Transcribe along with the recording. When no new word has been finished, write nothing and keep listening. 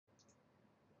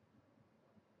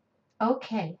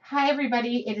Okay, hi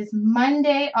everybody. It is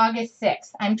Monday, August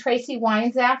 6th. I'm Tracy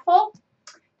Weinzapfel.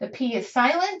 The P is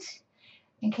silent.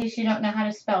 In case you don't know how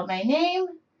to spell my name,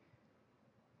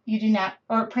 you do not,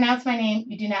 or pronounce my name,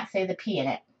 you do not say the P in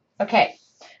it. Okay,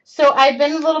 so I've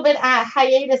been a little bit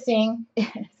hiatusing, is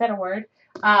that a word?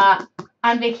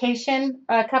 On vacation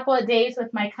a couple of days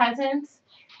with my cousins.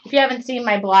 If you haven't seen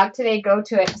my blog today, go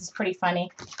to it. It's pretty funny.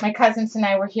 My cousins and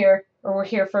I were here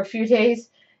for a few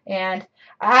days, and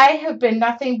I have been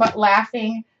nothing but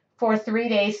laughing for 3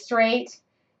 days straight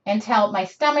until my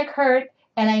stomach hurt,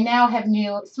 and I now have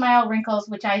new smile wrinkles,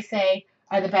 which I say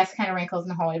are the best kind of wrinkles in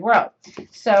the whole wide world.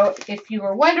 So if you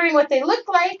were wondering what they look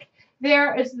like,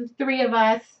 there is the three of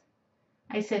us.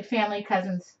 I said family,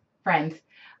 cousins, friends.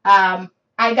 I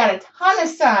got a ton of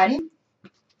sun.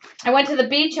 I went to the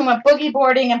beach and went boogie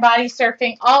boarding and body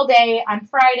surfing all day on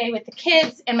Friday with the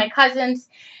kids and my cousins.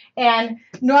 And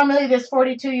normally this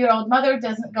 42-year-old mother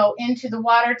doesn't go into the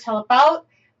water till about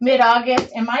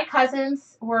mid-August. And my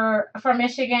cousins were from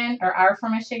Michigan, or are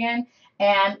from Michigan,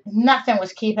 and nothing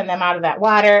was keeping them out of that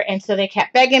water. And so they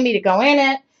kept begging me to go in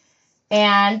it.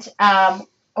 And,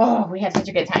 we had such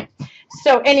a good time.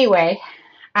 So anyway,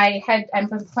 I'm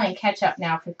playing catch up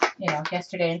now for,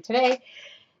 yesterday and today.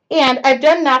 And I've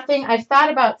done nothing. I've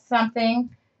thought about something.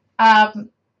 I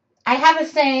have a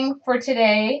saying for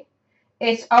today.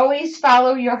 It's always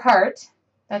follow your heart.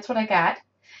 That's what I got.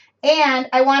 And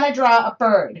I want to draw a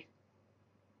bird.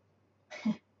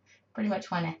 Pretty much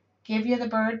want to give you the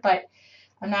bird, but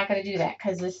I'm not going to do that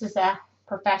because this is a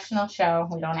professional show.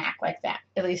 We don't act like that.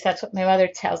 At least that's what my mother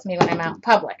tells me when I'm out in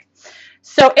public.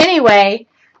 So anyway,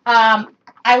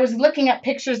 I was looking at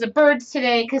pictures of birds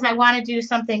today because I want to do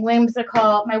something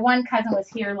whimsical. My one cousin was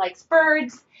here, likes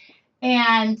birds.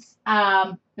 And,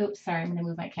 oops, sorry, I'm going to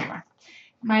move my camera.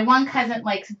 My one cousin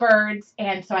likes birds,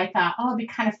 and so I thought, it'd be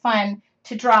kind of fun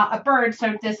to draw a bird.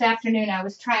 So this afternoon I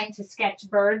was trying to sketch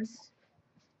birds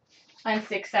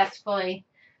unsuccessfully.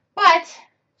 But,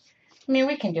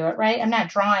 we can do it, right? I'm not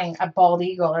drawing a bald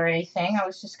eagle or anything. I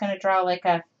was just going to draw like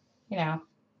a,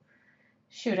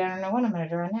 shoot, I don't know what I'm going to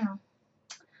draw now.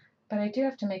 But I do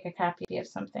have to make a copy of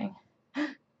something.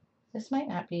 This might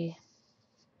not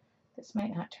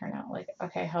turn out like,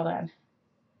 okay, hold on.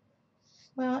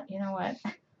 Well, you know what?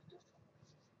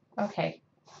 Okay.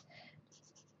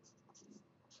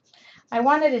 I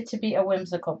wanted it to be a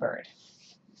whimsical bird.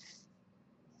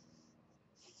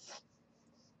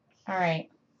 All right.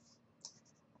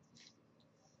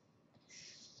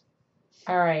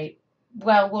 All right.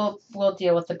 Well, we'll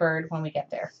deal with the bird when we get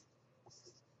there.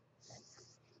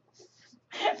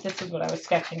 This is what I was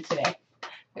sketching today.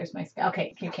 There's my,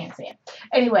 okay, you can't see it.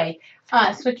 Anyway,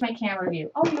 switch my camera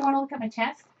view. Oh, you want to look at my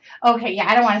chest? Okay, yeah,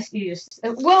 I don't want to use,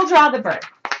 we'll draw the bird.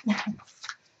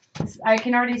 I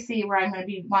can already see where I'm going to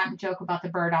be wanting to joke about the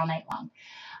bird all night long.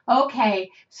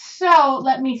 Okay, so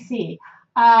let me see.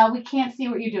 We can't see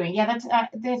what you're doing. Yeah,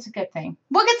 that's a good thing.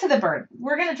 We'll get to the bird.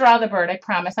 We're going to draw the bird, I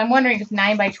promise. I'm wondering if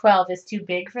 9 by 12 is too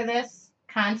big for this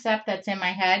concept that's in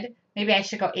my head. Maybe I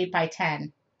should go 8 by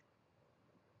 10.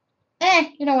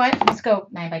 You know what? Let's go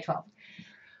 9 by 12.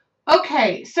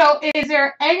 Okay, so is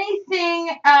there anything,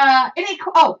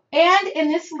 and in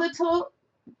this little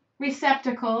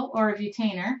receptacle, or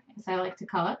retainer, as I like to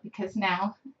call it, because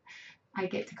now I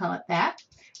get to call it that,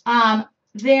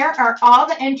 there are all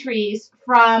the entries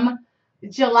from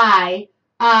July.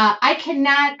 I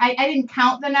didn't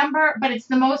count the number, but it's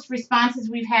the most responses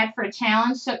we've had for a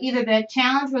challenge, so either the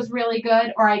challenge was really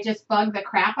good, or I just bugged the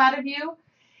crap out of you.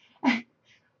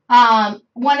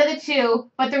 One of the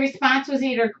two, but the response was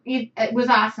it was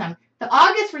awesome. The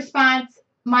August response,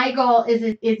 my goal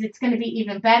is it's going to be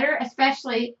even better,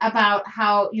 especially about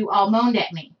how you all moaned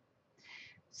at me.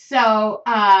 So,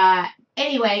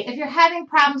 anyway, if you're having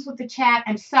problems with the chat,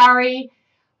 I'm sorry.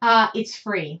 It's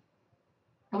free.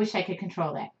 I wish I could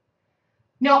control that.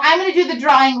 No, I'm going to do the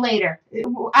drawing later.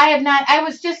 I've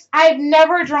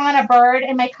never drawn a bird,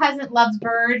 and my cousin loves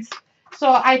birds. So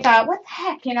I thought, what the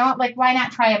heck, why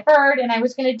not try a bird? And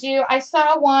I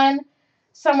saw one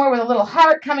somewhere with a little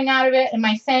heart coming out of it, and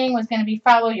my saying was going to be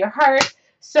follow your heart.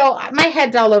 So my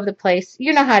head's all over the place.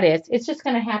 You know how it is. It's just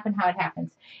going to happen how it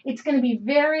happens. It's going to be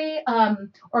very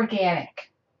organic.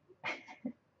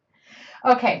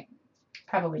 Okay,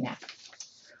 probably not.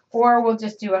 Or we'll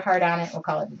just do a heart on it and we'll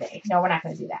call it a day. No, we're not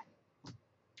going to do that.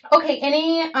 Okay,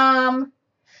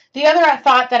 the other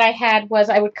thought that I had was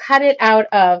I would cut it out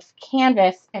of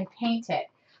canvas and paint it.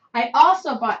 I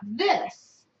also bought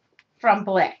this from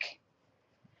Blick.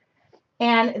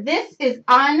 And this is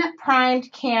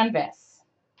unprimed canvas.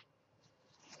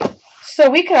 So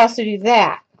we could also do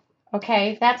that.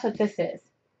 Okay, that's what this is.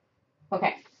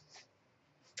 Okay.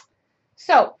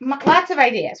 So lots of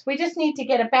ideas. We just need to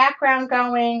get a background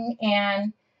going,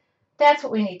 and that's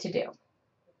what we need to do.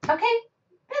 Okay?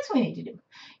 That's what we need to do.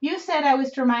 You said I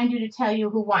was to remind you to tell you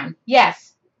who won.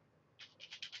 Yes.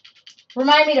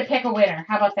 Remind me to pick a winner.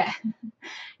 How about that?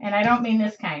 And I don't mean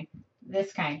this kind.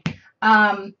 This kind.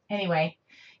 Anyway,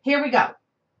 here we go.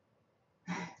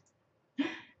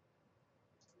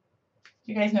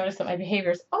 You guys notice that my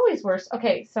behavior is always worse.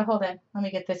 Okay, so hold on. Let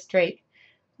me get this straight.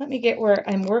 Let me get where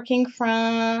I'm working from.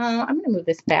 I'm going to move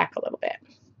this back a little bit.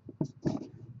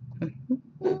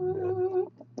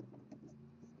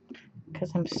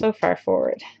 Because I'm so far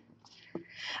forward.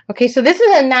 Okay, so this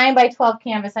is a 9 by 12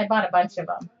 canvas. I bought a bunch of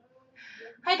them.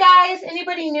 Hi guys,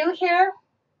 anybody new here?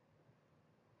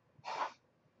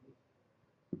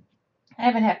 I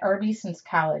haven't had Arby's since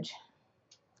college.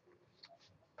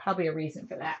 Probably a reason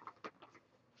for that.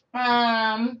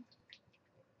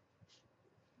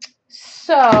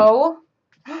 So,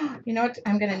 you know what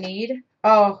I'm going to need?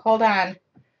 Oh, hold on.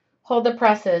 Hold the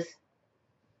presses.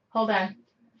 Hold on.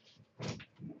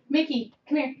 Mickey,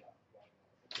 come here.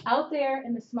 Out there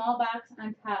in the small box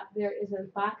on top, there is a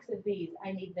box of these.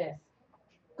 I need this.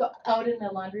 Go out in the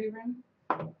laundry room.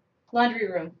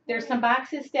 Laundry room. There's some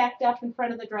boxes stacked up in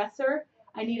front of the dresser.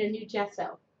 I need a new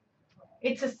gesso.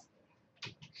 It's a...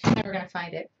 She's never going to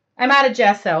find it. I'm out of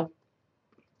gesso.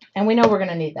 And we know we're going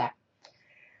to need that.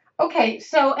 Okay,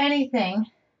 so anything.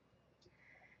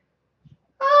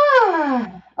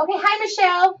 Okay, hi,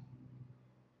 Michelle.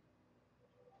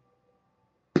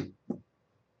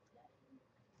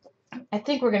 I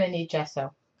think we're going to need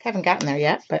gesso. Haven't gotten there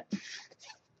yet, but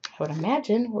I would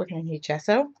imagine we're going to need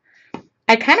gesso.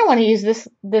 I kind of want to use this.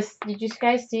 Did you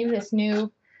guys see this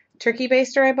new turkey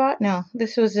baster I bought? No,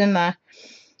 this was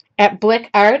at Blick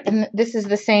Art, and this is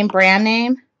the same brand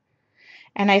name.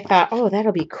 And I thought, oh,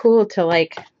 that'll be cool to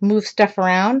like move stuff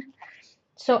around.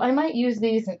 So I might use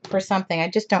these for something. I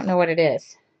just don't know what it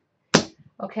is.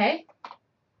 Okay.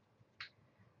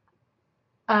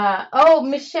 Oh,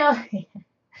 Michelle.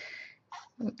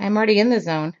 I'm already in the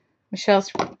zone.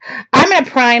 Michelle's. I'm going to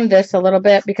prime this a little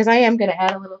bit because I am going to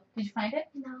add a little. Did you find it?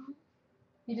 No.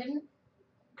 You didn't?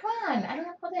 Come on. I don't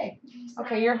have all day.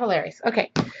 Okay, you're hilarious. Okay.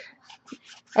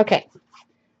 Okay.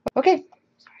 Okay.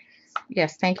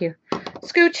 Yes, thank you.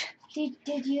 Scooch.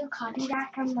 Did you copy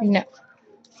that from like? No.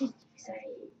 Sorry.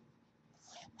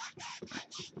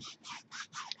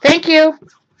 Thank you.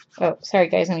 Oh, sorry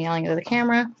guys, I'm yelling into the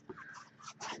camera.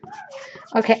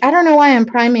 Okay, I don't know why I'm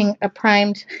priming a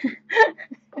primed.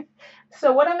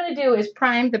 So what I'm going to do is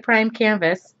prime the primed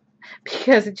canvas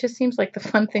because it just seems like the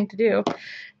fun thing to do.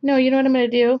 No, you know what I'm going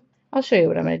to do? I'll show you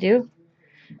what I'm going to do.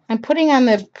 I'm putting on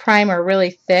the primer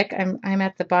really thick. I'm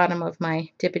at the bottom of my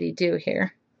dippity-doo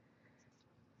here.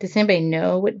 Does anybody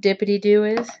know what dippity-doo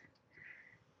is?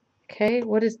 Okay,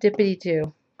 what is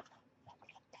dippity-doo?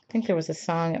 I think there was a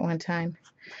song at one time.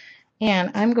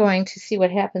 And I'm going to see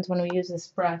what happens when we use this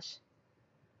brush.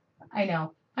 I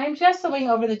know. I'm gessoing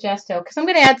over the gesso because I'm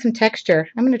going to add some texture.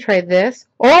 I'm going to try this.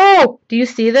 Oh, do you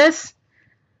see this?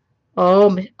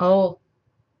 Oh, oh.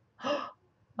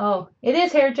 Oh, it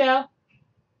is hair gel.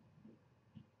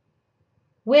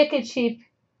 Wicked cheap.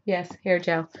 Yes, hair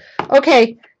gel.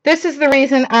 Okay, this is the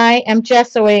reason I am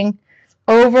gessoing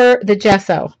over the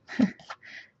gesso.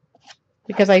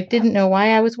 Because I didn't know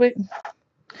why I was with.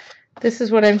 This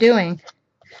is what I'm doing.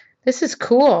 This is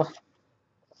cool.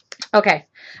 Okay,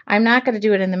 I'm not going to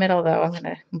do it in the middle though.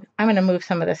 I'm gonna move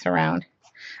some of this around.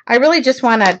 I really just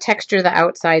want to texture the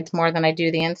outsides more than I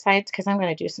do the insides because I'm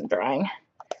going to do some drawing.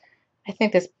 I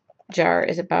think this jar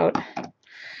is about,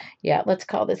 yeah, let's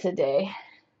call this a day.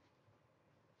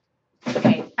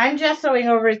 Okay, I'm gessoing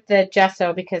over the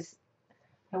gesso because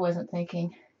I wasn't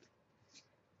thinking.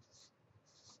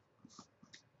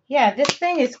 Yeah, this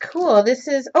thing is cool. This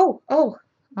is, oh,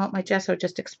 my gesso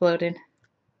just exploded.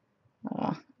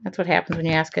 Oh, that's what happens when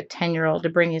you ask a 10-year-old to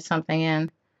bring you something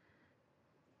in.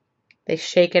 They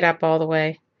shake it up all the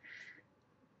way.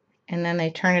 And then they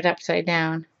turn it upside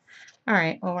down. All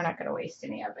right, well, we're not going to waste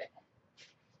any of it.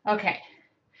 Okay.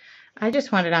 I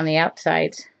just want it on the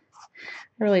outsides.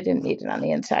 I really didn't need it on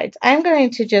the insides. I'm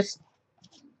going to just...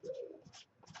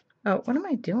 Oh, what am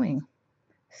I doing?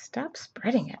 Stop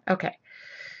spreading it. Okay.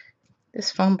 This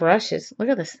foam brush is... Look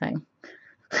at this thing.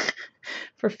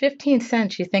 For 15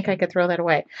 cents, you think I could throw that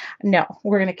away? No,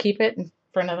 we're going to keep it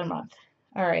for another month.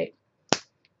 All right.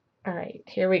 All right,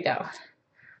 here we go.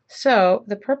 So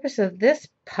the purpose of this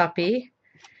puppy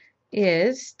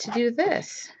is to do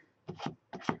this.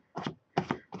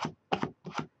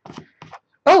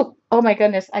 Oh my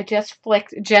goodness, I just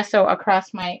flicked gesso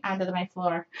across onto my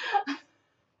floor.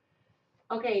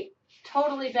 Okay,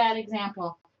 totally bad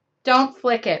example. Don't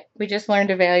flick it. We just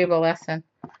learned a valuable lesson.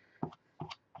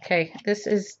 Okay, this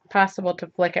is possible to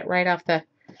flick it right off the...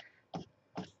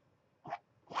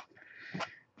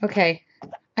 Okay,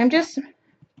 I'm just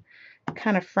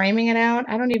kind of framing it out.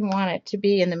 I don't even want it to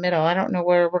be in the middle. I don't know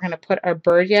where we're going to put our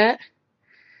bird yet.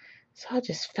 So I'll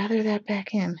just feather that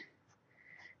back in.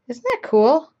 Isn't that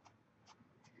cool?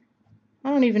 I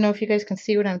don't even know if you guys can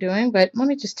see what I'm doing, but let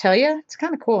me just tell you, it's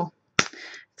kind of cool.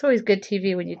 It's always good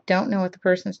TV when you don't know what the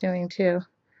person's doing too.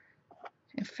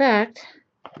 In fact,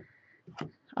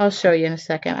 I'll show you in a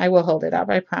second. I will hold it up,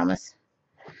 I promise.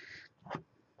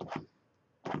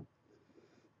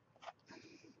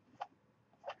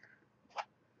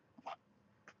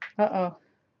 Uh-oh.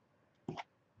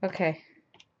 Okay.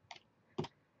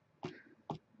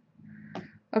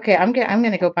 Okay, I'm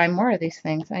going to go buy more of these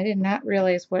things. I did not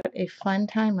realize what a fun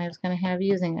time I was going to have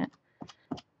using it.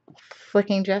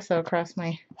 Flicking gesso across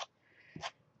my...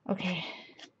 Okay.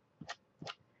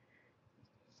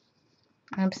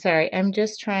 I'm sorry. I'm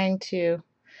trying to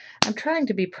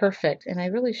be perfect, and I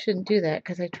really shouldn't do that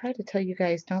because I try to tell you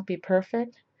guys don't be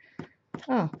perfect.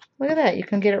 Oh, look at that. You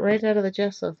can get it right out of the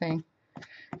gesso thing.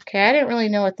 Okay, I didn't really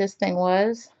know what this thing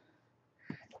was,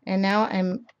 and now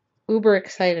I'm uber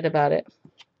excited about it.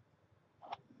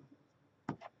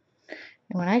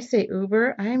 And when I say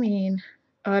uber, I mean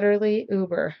utterly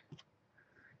uber.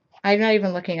 I'm not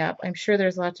even looking up. I'm sure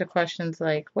there's lots of questions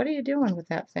like, what are you doing with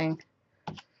that thing?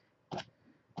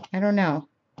 I don't know.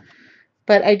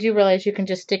 But I do realize you can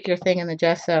just stick your thing in the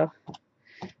gesso.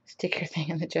 Stick your thing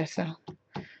in the gesso.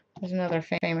 There's another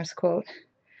famous quote.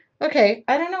 Okay,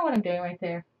 I don't know what I'm doing right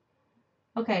there.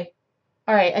 Okay.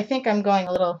 All right, I think I'm going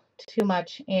a little too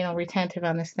much anal retentive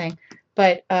on this thing.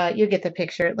 But you get the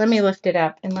picture. Let me lift it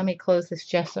up and let me close this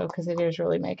gesso because it is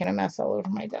really making a mess all over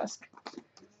my desk.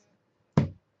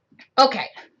 Okay.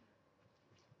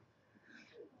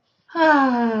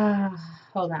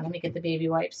 Hold on, let me get the baby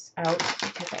wipes out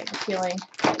because I have a feeling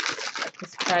that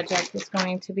this project is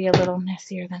going to be a little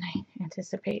messier than I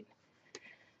anticipate.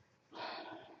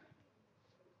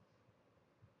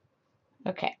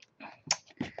 Okay.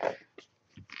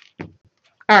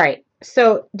 All right.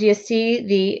 So do you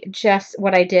see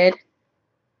what I did?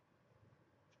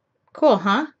 Cool,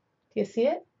 huh? Do you see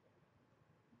it?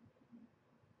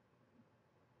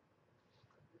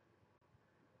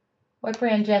 What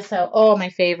brand gesso? Oh, my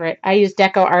favorite. I use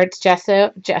Deco Arts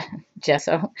gesso.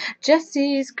 Gesso.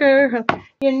 Jessie's girl.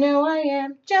 You know I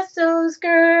am Gesso's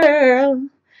girl.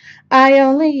 I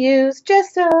only use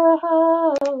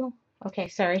gesso. Okay,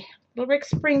 sorry. Little Rick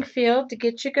Springfield to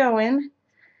get you going.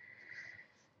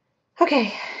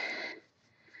 Okay.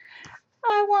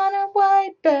 I want a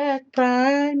white back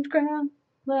primed ground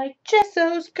like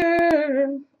Gesso's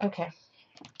girl. Okay.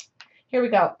 Here we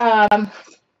go.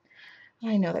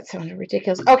 I know that sounded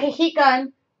ridiculous. Okay, heat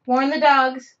gun. Warn the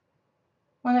dogs.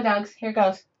 Warn the dogs. Here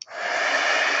goes.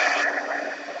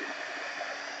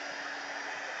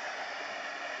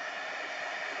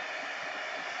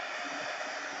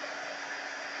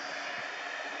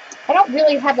 I don't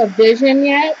really have a vision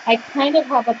yet. I kind of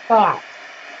have a thought.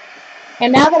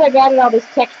 And now that I've added all this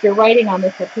texture, writing on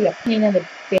this will be a pain in the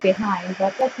behind,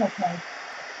 but that's okay.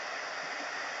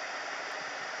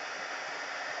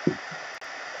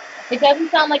 It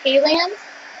doesn't sound like aliens?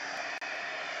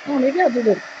 Oh, maybe I'll do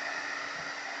this.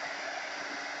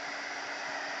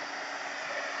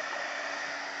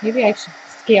 Maybe I should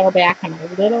scale back on a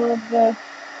little of the...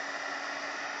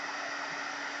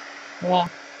 Yeah.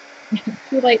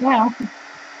 Too late now.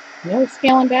 No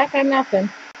scaling back on nothing.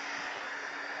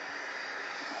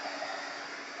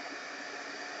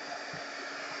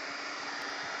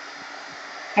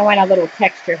 I want a little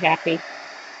texture happy.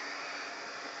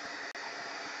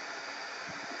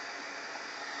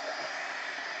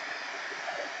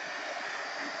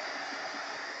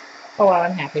 Oh, well,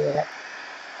 I'm happy with it.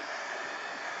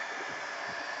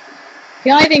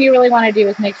 The only thing you really want to do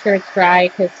is make sure it's dry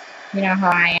because you know how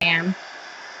I am.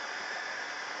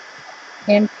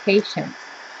 Impatient.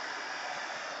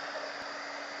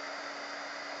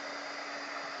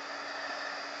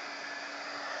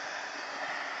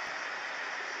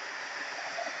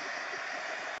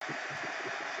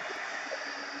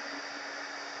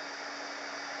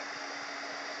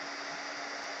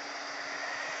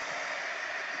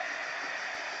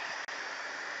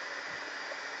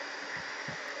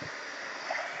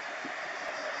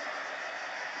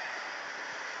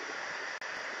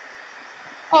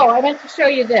 Oh, I meant to show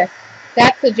you this.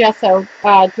 That's the gesso.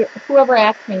 Whoever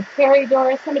asked me, Terry,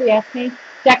 Doris, somebody asked me.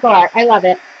 Deco Art. I love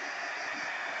it.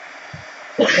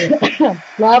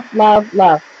 Love, love,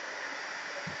 love.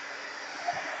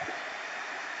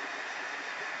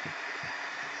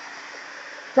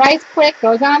 Dries quick,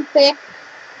 goes on thick,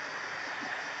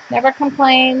 never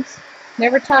complains,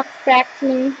 never talks back to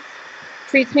me,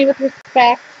 treats me with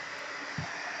respect.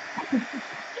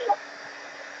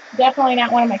 Definitely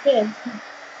not one of my kids.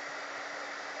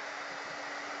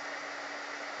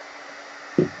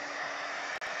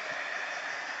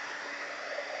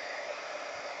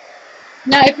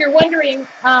 Now, if you're wondering,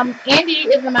 Andy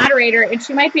is the moderator, and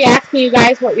she might be asking you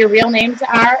guys what your real names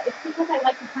are. It's because I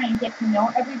like to try and get to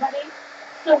know everybody.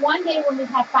 So one day when we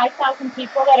have 5,000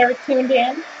 people that are tuned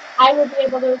in, I will be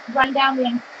able to run down the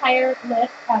entire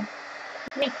list of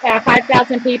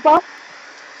 5,000 people.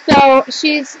 So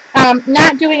she's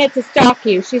not doing it to stalk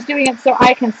you. She's doing it so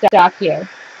I can stalk you.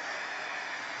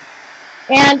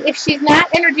 And if she's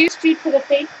not introduced you to the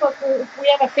Facebook group,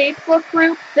 we have a Facebook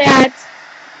group that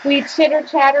we chitter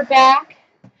chatter back,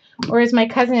 or as my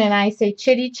cousin and I say,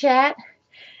 chitty chat.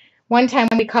 One time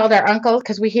we called our uncle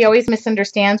because he always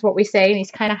misunderstands what we say, and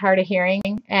he's kind of hard of hearing,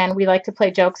 and we like to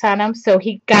play jokes on him. So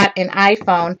he got an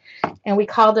iPhone, and we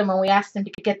called him and we asked him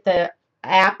to get the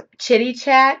app Chitty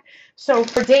Chat. So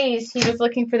for days he was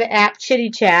looking for the app Chitty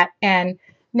Chat, and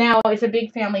now it's a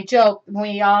big family joke. When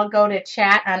we all go to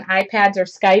chat on iPads or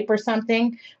Skype or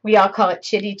something, we all call it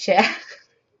Chitty Chat.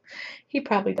 He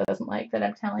probably doesn't like that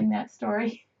I'm telling that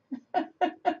story.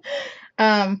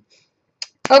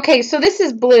 Okay, so this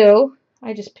is blue.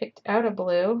 I just picked out a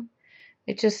blue.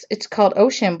 It's called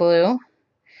Ocean Blue,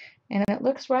 and it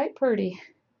looks right pretty.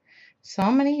 So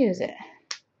I'm going to use it.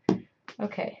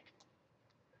 Okay.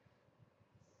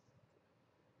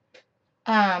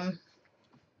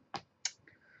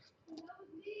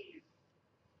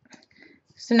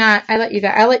 So now I'll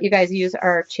let you guys use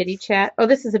our chitty chat. Oh,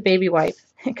 this is a baby wipe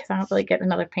because I don't really get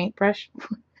another paintbrush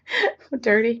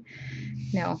dirty.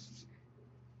 No.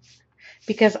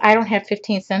 Because I don't have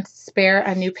 15 cents to spare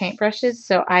on new paintbrushes,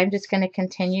 so I'm just going to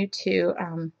continue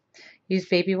to use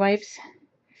baby wipes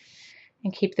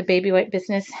and keep the baby wipe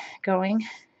business going.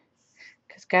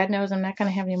 Because God knows I'm not going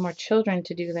to have any more children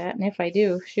to do that, and if I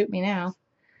do, shoot me now.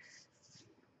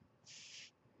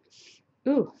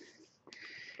 Ooh,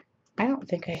 I don't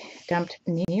think I dumped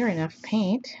near enough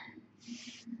paint.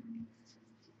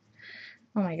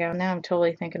 Oh my God, now I'm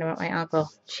totally thinking about my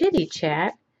uncle. Chitty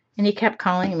chat, and he kept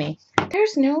calling me.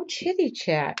 There's no chitty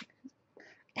chat.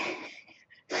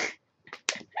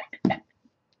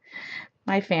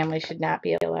 My family should not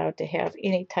be allowed to have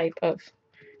any type of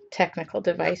technical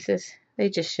devices. They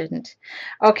just shouldn't.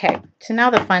 Okay, so now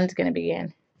the fun's going to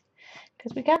begin.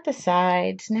 Because we got the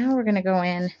sides. Now we're going to go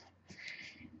in.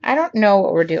 I don't know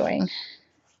what we're doing.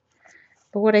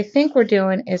 But what I think we're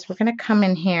doing is we're going to come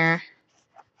in here.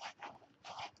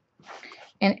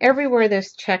 And everywhere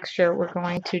there's texture, we're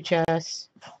going to just...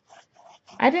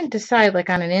 I didn't decide like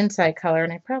on an inside color,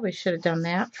 and I probably should have done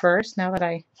that first now that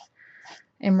I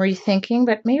am rethinking.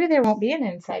 But maybe there won't be an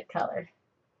inside color.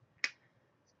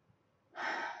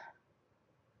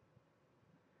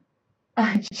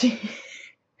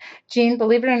 Jean,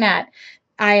 believe it or not,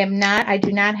 I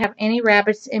do not have any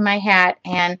rabbits in my hat,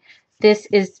 and this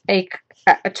is a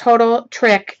total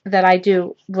trick that I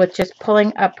do with just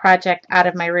pulling a project out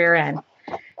of my rear end.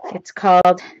 It's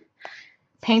called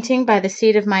painting by the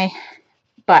seat of my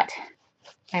butt.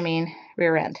 I mean,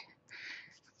 rear end.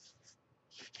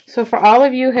 So for all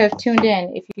of you who have tuned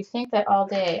in, if you think that all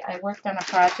day I worked on a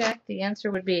project, the answer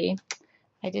would be,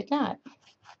 I did not.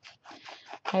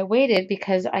 I waited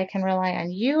because I can rely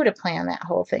on you to plan that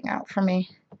whole thing out for me.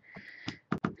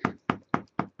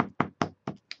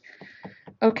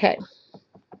 Okay.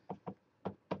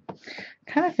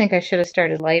 Kind of think I should have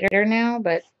started lighter now,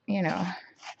 but, you know.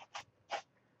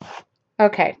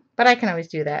 Okay, but I can always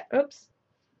do that. Oops.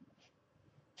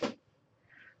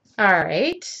 All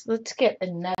right, let's get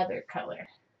another color.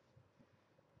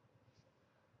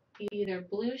 Either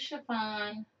blue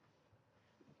chiffon.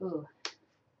 Ooh.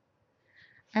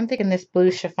 I'm thinking this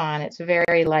blue chiffon. It's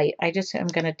very light. I'm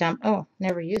going to dump. Oh,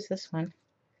 never use this one.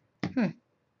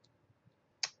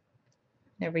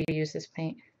 Never use this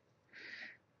paint.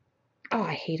 Oh,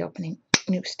 I hate opening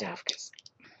new stuff.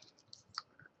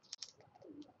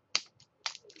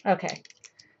 Okay.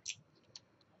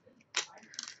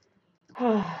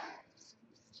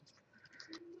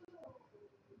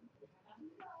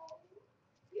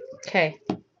 Okay.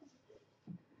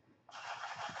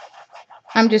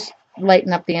 I'm just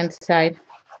lighting up the inside.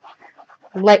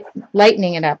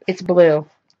 Lightening it up. It's blue.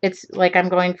 It's like I'm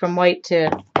going from white to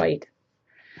white.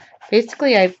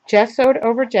 Basically, I've gessoed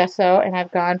over gesso, and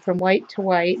I've gone from white to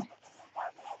white.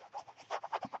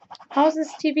 How's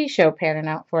this TV show panning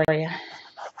out for you?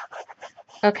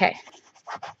 Okay.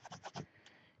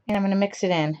 And I'm going to mix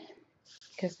it in,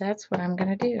 because that's what I'm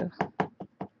going to do.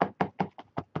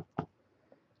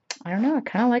 don't know. I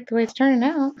kind of like the way it's turning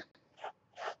out.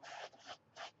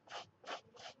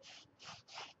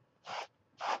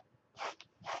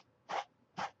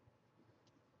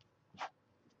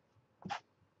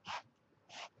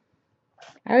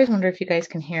 I always wonder if you guys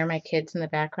can hear my kids in the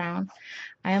background.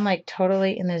 I am like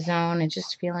totally in the zone and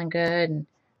just feeling good. And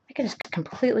I can just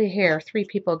completely hear 3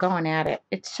 people going at it.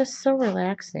 It's just so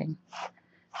relaxing.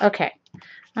 Okay,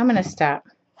 I'm going to stop.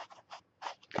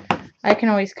 I can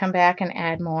always come back and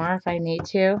add more if I need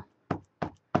to.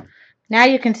 Now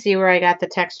you can see where I got the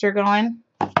texture going.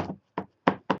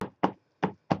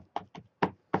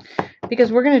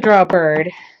 Because we're going to draw a bird,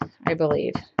 I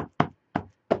believe.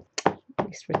 At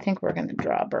least we think we're going to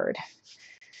draw a bird.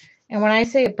 And when I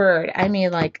say a bird, I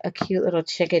mean like a cute little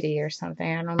chickadee or something.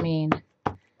 I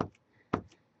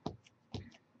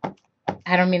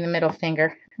don't mean the middle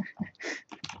finger.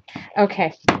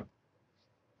 Okay.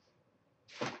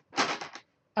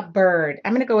 A bird.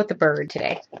 I'm going to go with the bird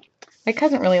today. My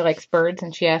cousin really likes birds,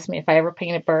 and she asked me if I ever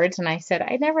painted birds, and I said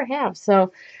I never have.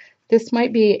 So this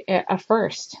might be a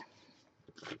first.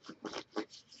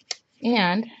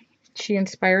 And she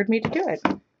inspired me to do it.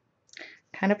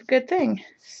 Kind of a good thing.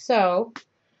 So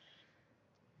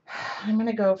I'm going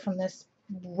to go from this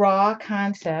raw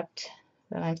concept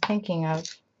that I'm thinking of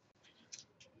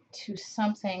to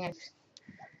something.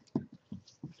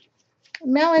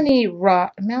 Melody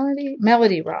Ross. Melody.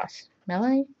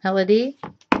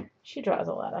 She draws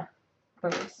a lot of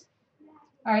birds.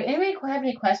 All right. Anybody have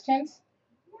any questions?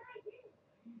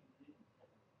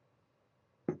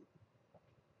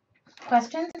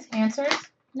 Questions? Answers?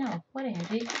 No. What,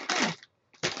 Angie? Oh.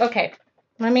 Okay.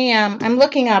 Let me. I'm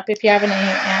looking up if you have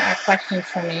any questions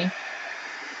for me.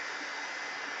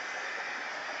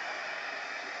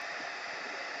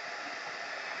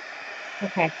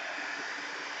 Okay.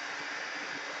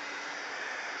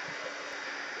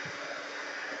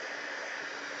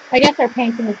 I guess our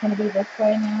painting is going to be this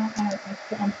way now.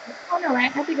 Oh, no, I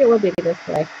think it will be this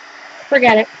way.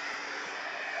 Forget it.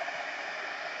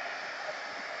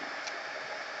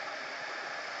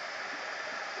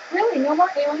 Really? No more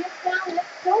aliens now?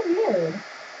 That's so weird.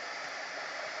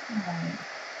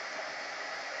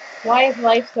 Why is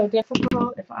life so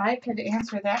difficult? If I could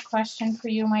answer that question for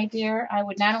you, my dear, I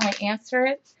would not only answer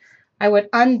it, I would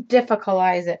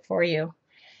undifficilize it for you.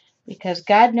 Because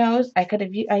God knows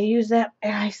I use that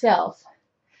myself.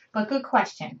 But good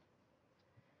question.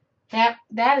 That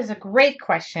is a great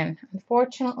question.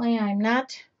 Unfortunately, I'm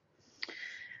not.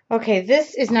 Okay,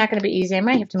 this is not going to be easy. I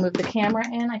might have to move the camera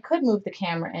in. I could move the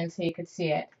camera in so you could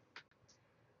see it.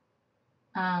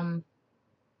 How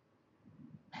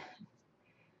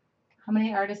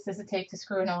many artists does it take to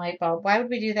screw in a light bulb? Why would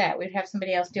we do that? We'd have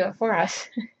somebody else do it for us.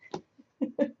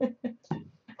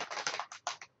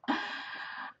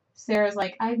 Sarah's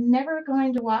like, I'm never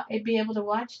going to be able to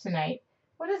watch tonight.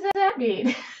 What does that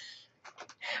mean?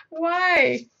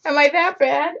 Why? Am I that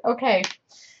bad? Okay.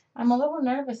 I'm a little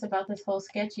nervous about this whole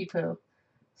sketchy poo.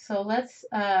 So let's,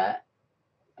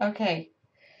 okay.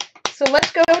 So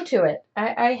let's go to it.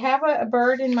 I have a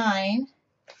bird in mind.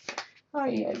 Oh,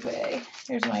 yeah, okay.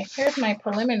 Here's my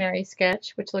preliminary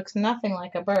sketch, which looks nothing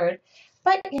like a bird.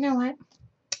 But you know what?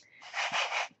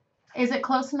 Is it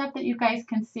close enough that you guys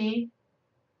can see?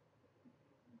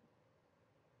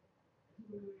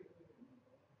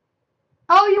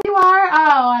 Oh, you are?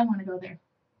 Oh, I want to go there.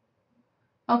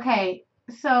 Okay,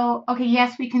 so, okay,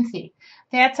 yes, we can see.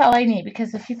 That's all I need,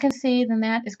 because if you can see, then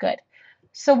that is good.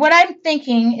 So what I'm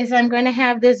thinking is I'm going to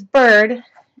have this bird,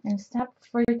 and stop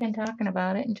freaking talking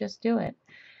about it and just do it.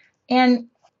 And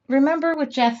remember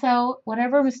with gesso,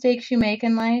 whatever mistakes you make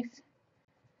in life,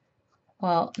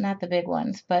 well, not the big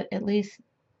ones, but at least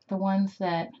the ones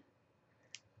that,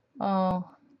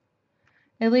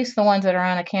 at least the ones that are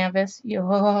on a canvas.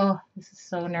 This is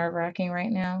so nerve-wracking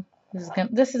right now.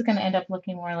 This is gonna end up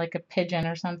looking more like a pigeon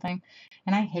or something,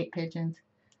 and I hate pigeons.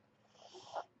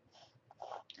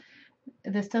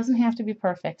 This doesn't have to be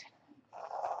perfect.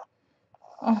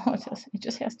 Oh, it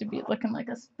just has to be looking like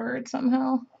a bird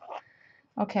somehow.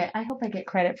 Okay, I hope I get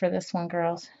credit for this one,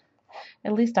 girls.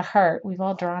 At least a heart. We've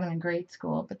all drawn them in grade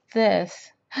school, but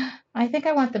this, I think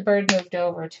I want the bird moved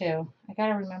over too. I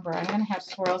gotta remember, I'm gonna have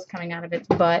swirls coming out of its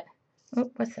butt.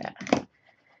 Oh, what's that?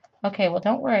 Okay, well,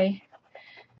 don't worry.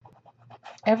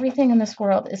 Everything in this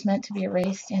world is meant to be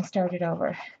erased and started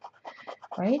over.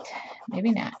 Right?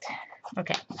 Maybe not.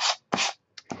 Okay.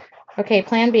 Okay,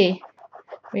 plan B.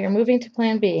 We are moving to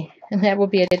plan B, and that will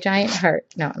be a giant heart.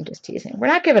 No, I'm just teasing. We're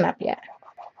not giving up yet.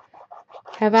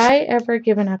 Have I ever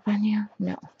given up on you?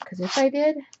 No, because if I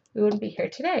did, we wouldn't be here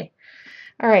today.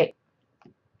 All right.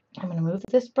 I'm going to move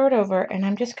this bird over, and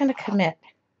I'm just going to commit.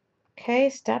 Okay,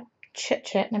 stop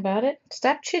chit-chatting about it.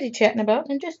 Stop chitty-chatting about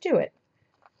it and just do it.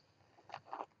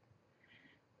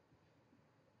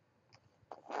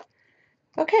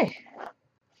 Okay.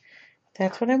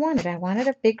 That's what I wanted. I wanted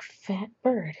a big fat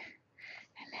bird.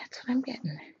 And that's what I'm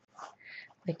getting.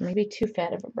 Like maybe too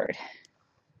fat of a bird.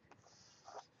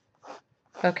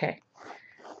 Okay.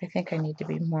 I think I need to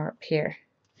be more up here.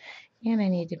 And I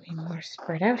need to be more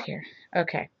spread out here.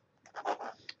 Okay.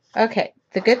 Okay.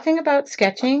 The good thing about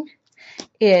sketching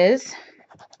is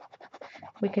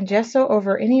we can gesso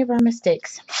over any of our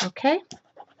mistakes. Okay?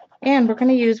 And we're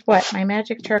going to use what? My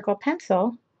magic charcoal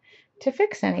pencil to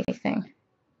fix anything.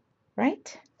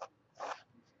 Right?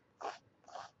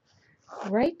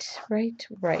 Right, right,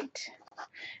 right.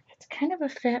 It's kind of a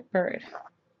fat bird.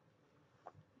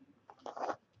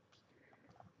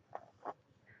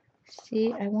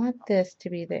 See, I want this to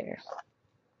be there.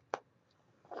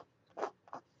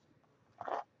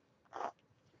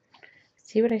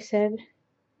 See what I said?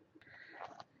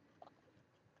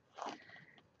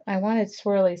 I wanted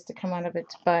swirlies to come out of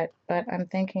its butt, but I'm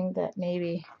thinking that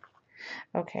maybe,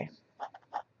 okay.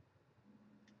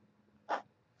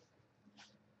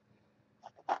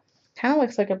 Kind of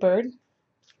looks like a bird.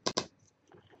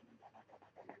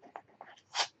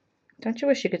 Don't you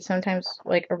wish you could sometimes,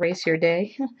 like, erase your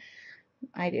day?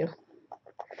 I do.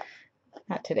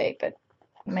 Not today, but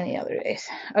many other days.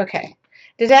 Okay.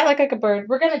 Does that look like a bird?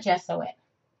 We're going to gesso it.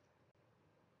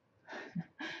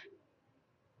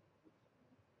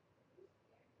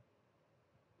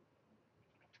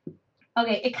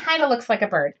 Okay, it kind of looks like a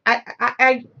bird.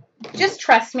 I just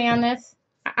trust me on this.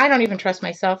 I don't even trust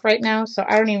myself right now, so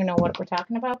I don't even know what we're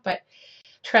talking about, but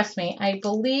trust me, I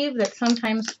believe that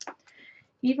sometimes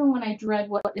even when I dread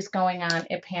what is going on,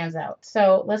 it pans out.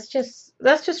 So let's just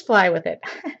fly with it.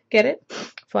 Get it?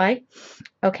 Fly?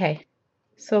 Okay.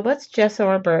 So let's gesso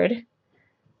our bird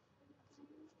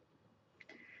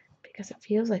because it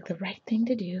feels like the right thing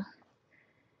to do.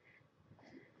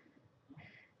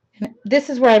 And this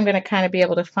is where I'm going to kind of be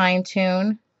able to fine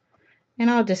tune,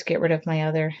 and I'll just get rid of my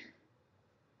other.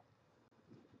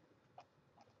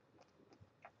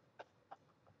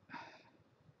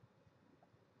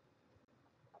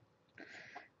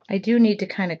 I do need to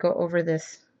kind of go over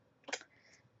this.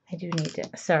 I do need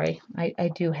to, sorry, I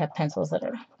do have pencils that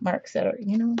are marks that are,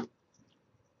 you know.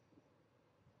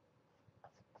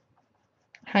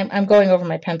 I'm going over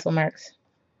my pencil marks.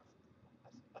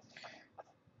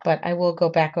 But I will go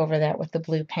back over that with the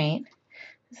blue paint.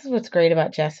 This is what's great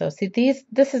about gesso. See,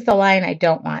 this is the line I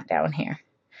don't want down here.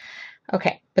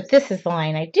 Okay, but this is the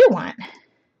line I do want.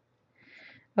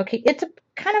 Okay, it's a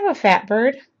kind of a fat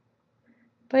bird,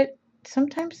 but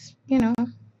sometimes, you know,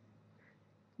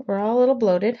 we're all a little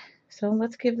bloated. So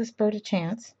let's give this bird a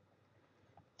chance.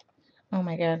 Oh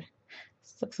my God,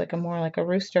 this looks like more like a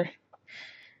rooster.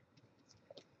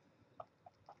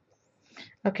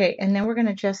 Okay, and then we're going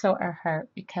to gesso our heart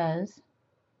because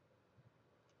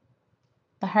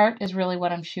the heart is really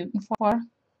what I'm shooting for.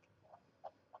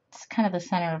 It's kind of the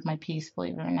center of my piece,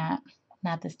 believe it or not.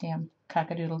 Not this damn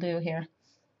cock-a-doodle-doo here.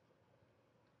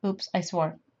 Oops, I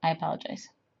swore. I apologize.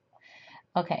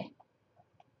 Okay.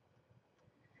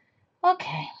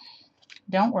 Okay.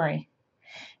 Don't worry.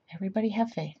 Everybody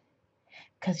have faith.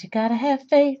 Because you gotta have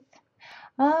faith.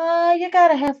 Ah, you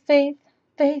gotta have faith.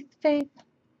 Faith, faith.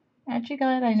 Aren't you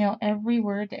glad I know every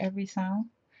word to every song?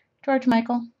 George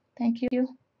Michael, thank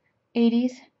you.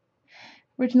 80s.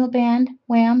 Original band,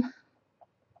 Wham.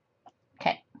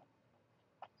 Okay.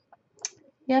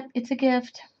 Yep, it's a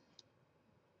gift.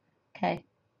 Okay.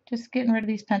 Just getting rid of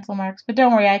these pencil marks. But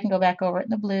don't worry, I can go back over it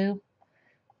in the blue.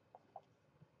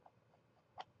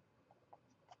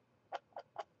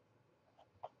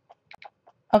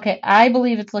 Okay, I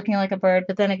believe it's looking like a bird,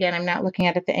 but then again, I'm not looking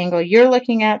at it the angle you're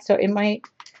looking at, so it might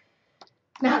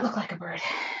not look like a bird.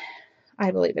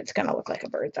 I believe it's going to look like a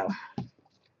bird, though.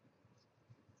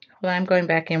 Well, I'm going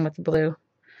back in with the blue.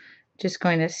 Just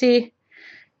going to see.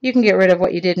 You can get rid of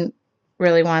what you didn't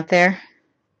really want there.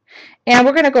 And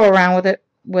we're going to go around with it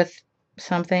with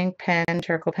something, pen,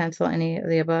 charcoal pencil, any of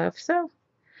the above. So,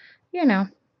 you know.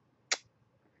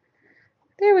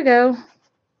 There we go.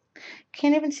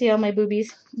 Can't even see all my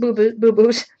boobies.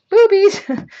 Boo-boos. Boobies!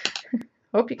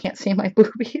 Hope you can't see my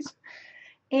boobies.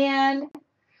 And,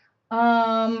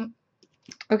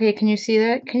 okay, can you see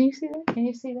that? Can you see that? Can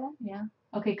you see that? Yeah.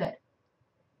 Okay, good.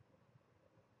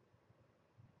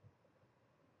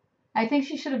 I think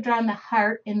she should have drawn the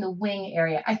heart in the wing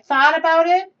area. I thought about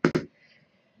it.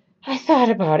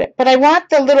 But I want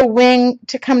the little wing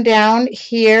to come down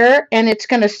here, and it's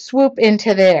going to swoop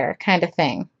into there kind of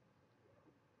thing.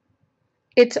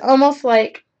 It's almost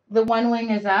like the one wing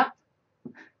is up.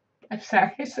 I'm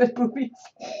sorry, I said boobies.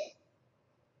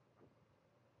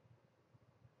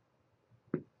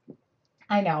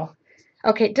 I know.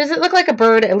 Okay, does it look like a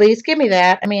bird at least? Give me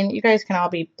that. I mean, you guys can all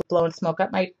be blowing smoke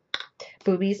up my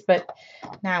boobies, but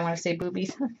now I want to say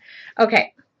boobies.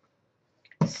 Okay,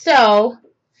 so,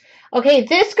 okay,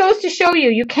 this goes to show you,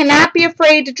 you cannot be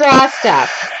afraid to draw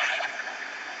stuff.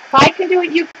 If I can do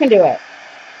it, you can do it.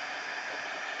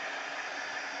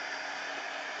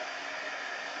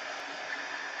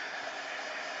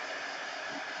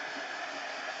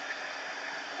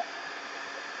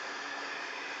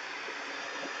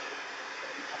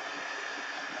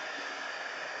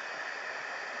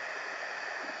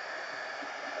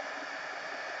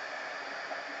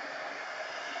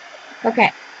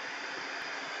 Okay.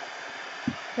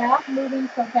 Stop moving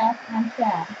so fast. I'm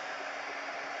sad.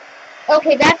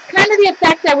 Okay, that's kind of the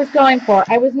effect I was going for.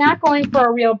 I was not going for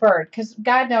a real bird because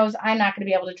God knows I'm not going to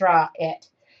be able to draw it.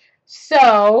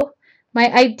 So my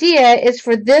idea is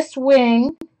for this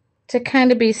wing to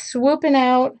kind of be swooping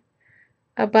out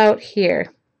about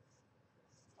here.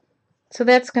 So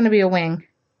that's going to be a wing.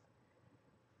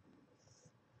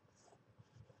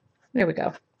 There we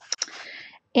go.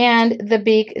 And the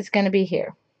beak is going to be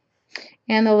here.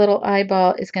 And the little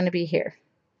eyeball is going to be here.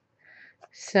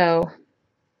 So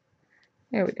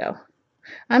there we go.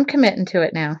 I'm committing to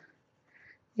it now.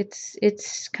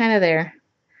 It's kind of there.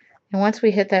 And once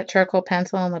we hit that charcoal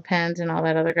pencil and the pens and all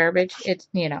that other garbage, it's,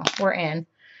 you know, we're in.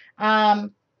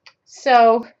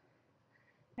 So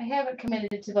I haven't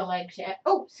committed to the legs yet.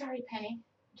 Oh, sorry, Penny.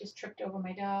 Just tripped over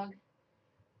my dog.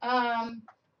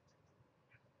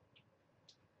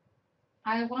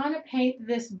 I want to paint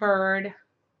this bird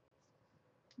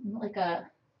like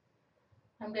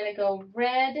I'm going to go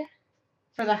red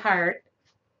for the heart.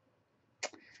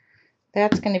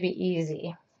 That's going to be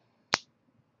easy.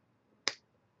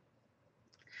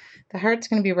 The heart's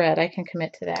going to be red. I can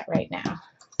commit to that right now.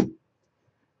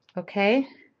 Okay.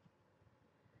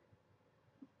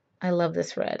 I love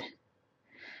this red.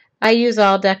 I use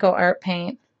all Deco Art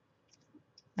paint.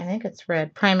 I think it's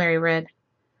red, primary red.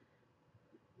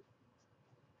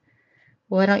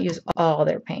 Well, I don't use all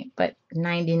their paint, but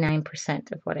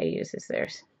 99% of what I use is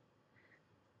theirs.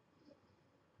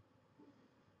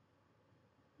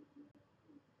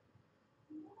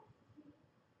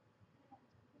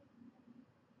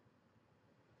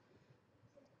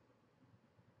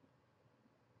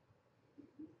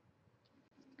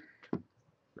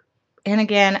 And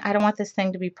again, I don't want this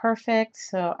thing to be perfect,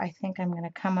 so I think I'm going to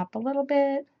come up a little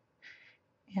bit.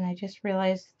 And I just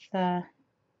realized I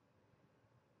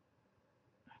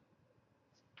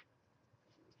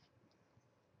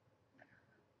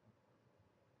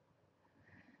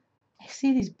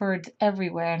see these birds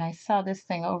everywhere, and I saw this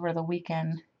thing over the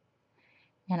weekend,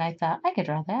 and I thought, I could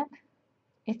draw that.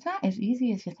 It's not as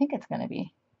easy as you think it's going to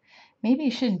be. Maybe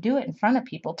you shouldn't do it in front of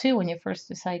people, too, when you first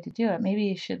decide to do it. Maybe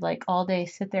you should, like, all day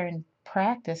sit there and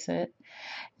practice it.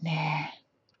 Nah,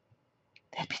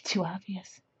 that'd be too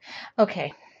obvious.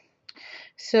 Okay,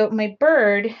 so my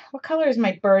bird, what color is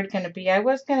my bird going to be? I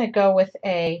was going to go with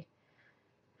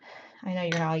I know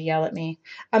you're going to all yell at me,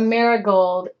 a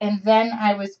marigold, and then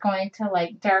I was going to,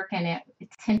 like, darken it,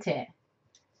 tint it.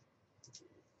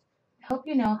 I hope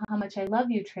you know how much I love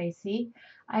you, Tracy.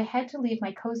 I had to leave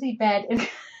my cozy bed and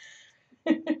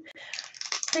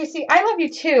Tracy, I love you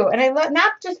too, and I love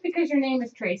not just because your name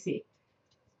is Tracy.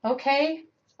 Okay.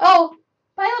 Oh,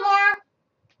 bye, Lamar.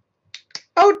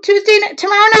 Oh,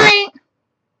 tomorrow night.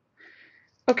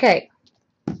 Okay.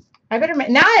 I better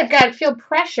now. I've got to feel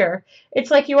pressure.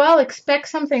 It's like you all expect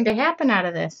something to happen out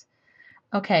of this.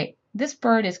 Okay, this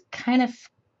bird is kind of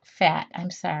fat.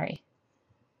 I'm sorry.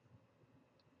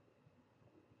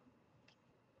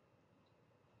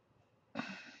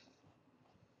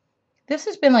 This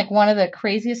has been like one of the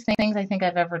craziest things I think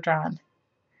I've ever drawn.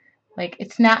 Like,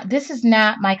 this is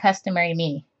not my customary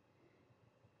me.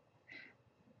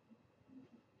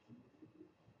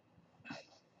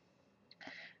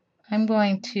 I'm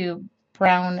going to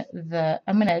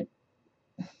I'm going to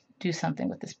do something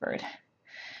with this bird.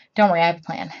 Don't worry, I have a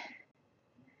plan.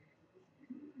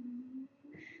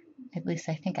 At least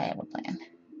I think I have a plan.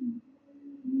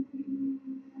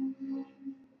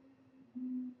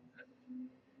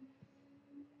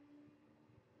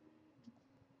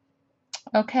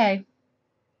 Okay.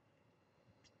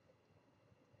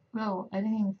 Oh, I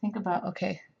didn't even think about,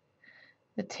 okay,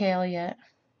 the tail yet.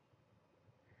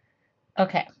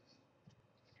 Okay.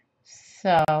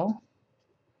 So,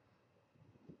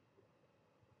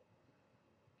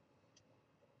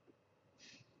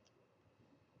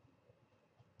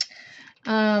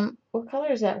 what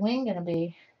color is that wing going to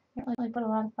be? I didn't really put a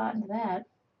lot of thought into that.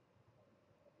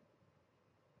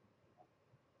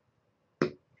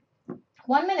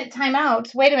 1 minute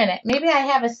timeouts. Wait a minute. Maybe I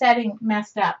have a setting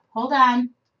messed up. Hold on.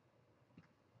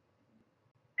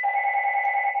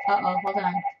 Uh-oh, hold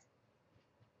on.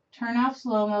 Turn off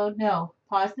slow mode. No.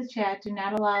 Pause the chat. Do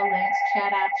not allow links.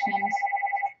 Chat options.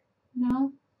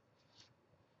 No.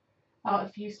 Oh,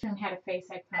 if Ustream had a face,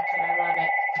 I'd punch it. I love it.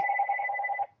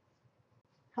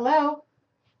 Hello?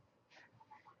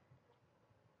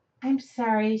 I'm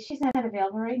sorry. She's not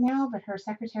available right now, but her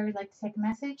secretary would like to take a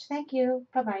message. Thank you.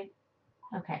 Bye-bye.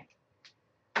 Okay.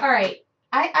 All right.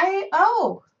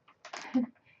 Oh.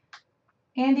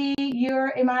 Andy, you're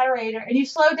a moderator, and you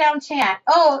slowed down chat.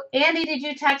 Oh, Andy, did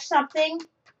you touch something?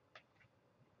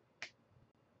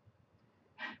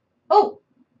 Oh.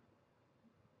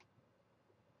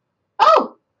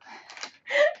 Oh.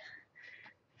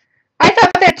 I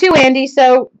thought that too, Andy,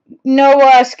 so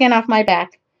no skin off my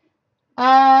back.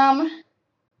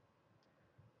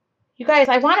 You guys,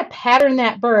 I want to pattern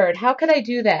that bird. How could I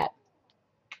do that?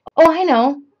 Oh, I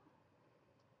know.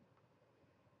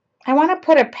 I want to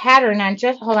put a pattern on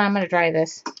just, hold on, I'm going to dry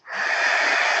this.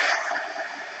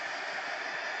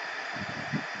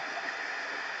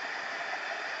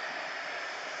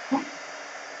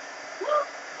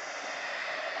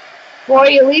 Boy,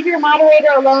 you leave your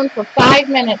moderator alone for 5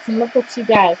 minutes and look what she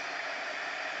does.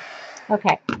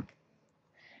 Okay.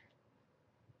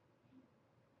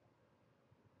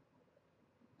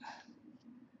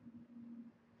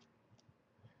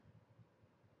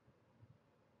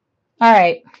 All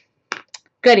right.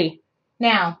 Goody.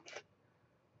 Now,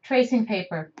 tracing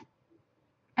paper.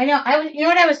 I know, you know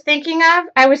what I was thinking of?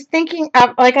 I was thinking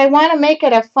of, like, I want to make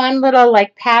it a fun little,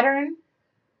 like, pattern.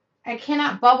 I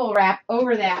cannot bubble wrap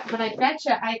over that, but I bet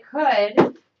you I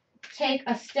could take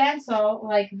a stencil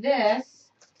like this.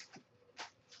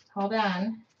 Hold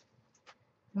on.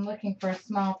 I'm looking for a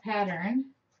small pattern.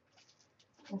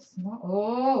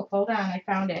 Oh, hold on. I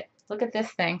found it. Look at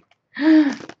this thing.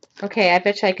 Okay, I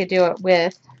bet you I could do it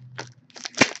with,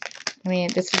 I mean,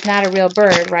 this is not a real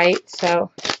bird, right?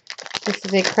 So this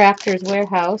is a crafter's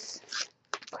warehouse,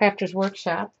 crafter's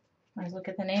workshop. Let's look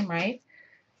at the name right.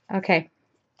 Okay.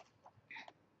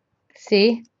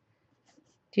 See?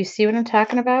 Do you see what I'm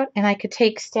talking about? And I could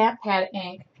take stamp pad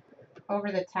ink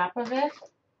over the top of it.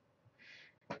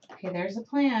 Okay, there's a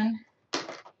plan.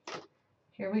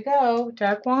 Here we go.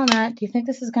 Dark walnut. Do you think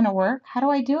this is going to work? How do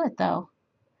I do it, though?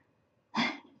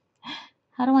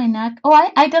 How do I not? Oh,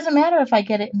 it doesn't matter if I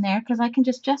get it in there because I can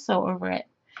just gesso over it.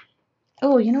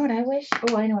 Oh, you know what I wish?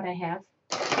 Oh, I know what I have.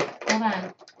 Hold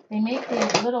on. They make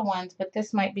these little ones, but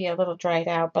this might be a little dried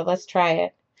out, but let's try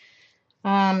it.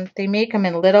 They make them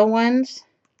in little ones,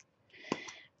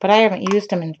 but I haven't used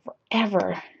them in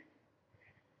forever.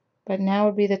 But now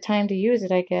would be the time to use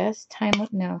it, I guess.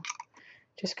 No.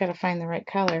 Just got to find the right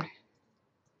color.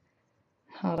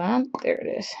 Hold on. There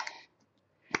it is.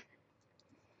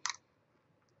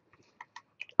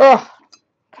 Oh,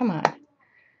 come on.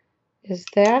 Is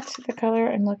that the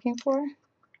color I'm looking for?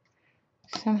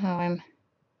 Somehow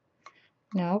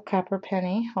no, copper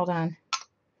penny. Hold on.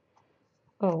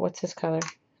 Oh, what's this color?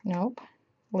 Nope.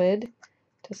 Lid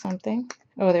to something.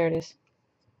 Oh, there it is.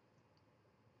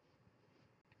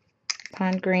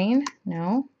 Pond green.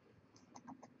 No.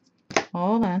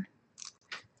 Hold on.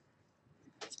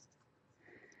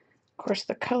 Of course,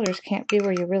 the colors can't be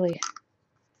where you really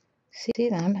see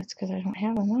them. That's because I don't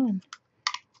have them on.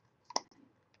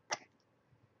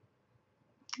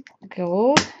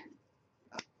 Gold.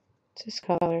 What's this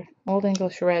color? Old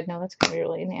English red. No, that's going to be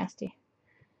really nasty.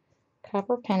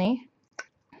 Copper penny.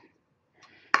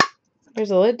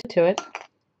 There's a lid to it.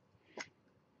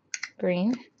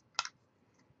 Green.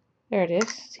 There it is.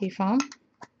 Seafoam.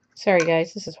 Sorry,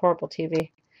 guys. This is horrible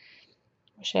TV.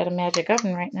 Wish I had a magic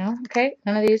oven right now. Okay,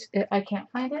 none of these, I can't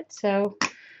find it, so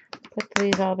put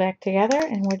these all back together,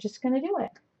 and we're just going to do it.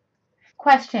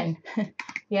 Question.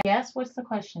 Yes, what's the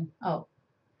question? Oh.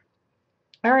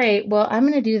 All right, well, I'm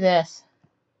going to do this.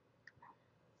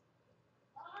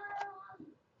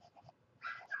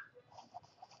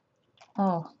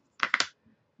 Oh,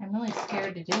 I'm really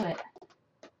scared to do it.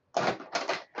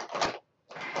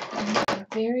 I'm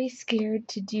very scared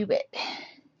to do it.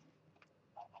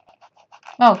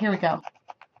 Oh, here we go.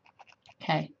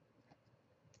 Okay.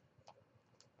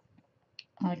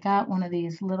 I got one of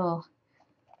these little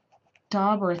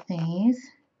dauber thingies.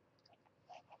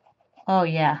 Oh,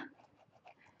 yeah.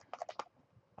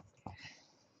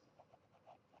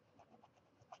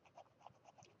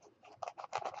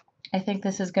 I think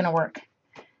this is going to work.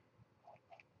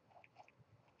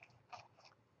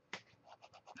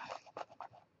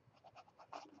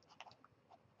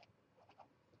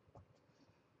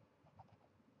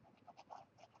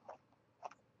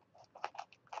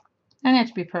 try not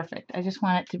to be perfect. I just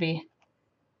want it to be...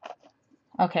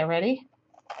 Okay, ready?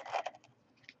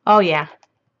 Oh, yeah.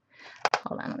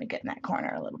 Hold on, let me get in that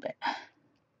corner a little bit.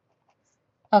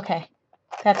 Okay,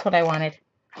 that's what I wanted.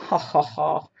 Ho, ho,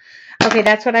 ho. Okay,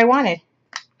 that's what I wanted.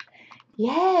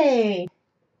 Yay!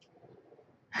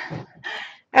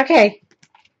 Okay.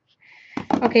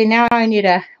 Okay, now I need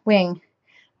a wing.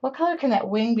 What color can that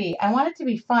wing be? I want it to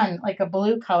be fun, like a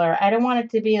blue color. I don't want it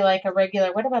to be like a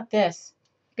regular... What about this?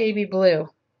 Baby blue.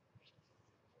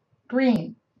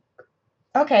 Green.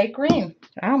 Okay, green.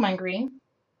 I don't mind green.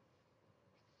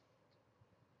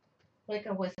 Like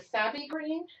a wasabi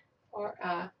green or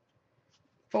a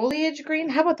foliage green.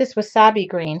 How about this wasabi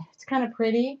green? It's kind of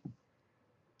pretty.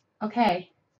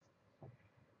 Okay.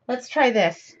 Let's try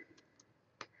this.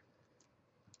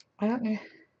 I don't know.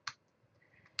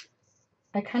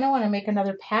 I kind of want to make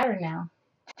another pattern now.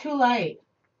 Too light.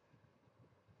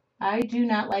 I do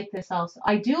not like this also.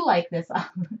 I do like this.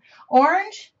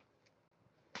 Orange.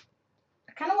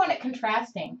 I kind of want it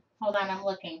contrasting. Hold on, I'm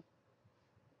looking.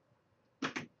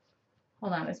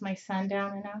 Hold on, is my sun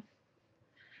down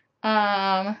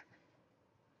enough?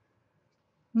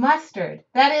 Mustard.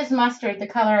 That is mustard, the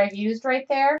color I've used right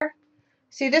there.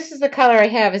 See, this is the color I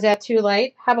have. Is that too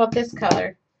light? How about this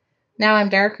color? Now I'm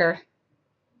darker.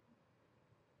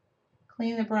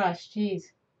 Clean the brush. Jeez.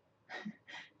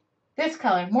 This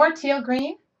color. More teal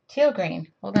green. Teal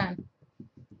green. Hold on.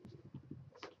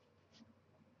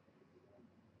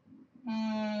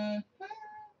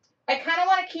 I kind of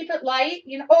want to keep it light.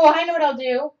 You know. Oh, I know what I'll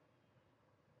do.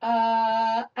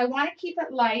 I want to keep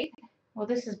it light. Well,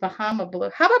 this is Bahama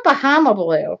blue. How about Bahama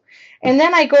blue? And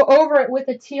then I go over it with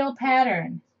a teal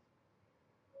pattern.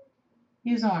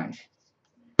 Use orange.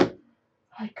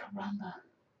 Ay, caramba.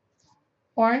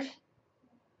 Orange.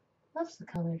 Loves the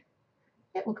color.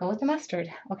 It will go with the mustard.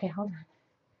 Okay, hold on.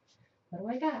 What do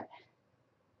I got?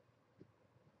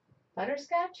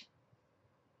 Butterscotch?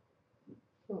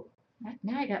 Ooh,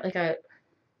 now I got like a...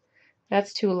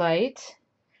 That's too light.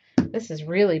 This is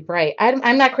really bright.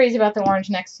 I'm not crazy about the orange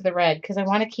next to the red because I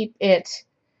want to keep it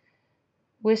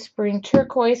whispering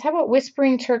turquoise. How about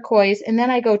whispering turquoise? And then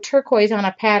I go turquoise on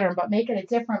a pattern, but make it a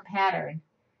different pattern.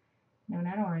 No,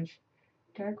 not orange.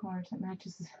 Dark orange that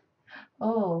matches...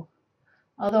 Oh,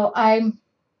 although I'm...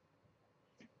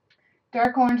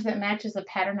 Dark orange that matches the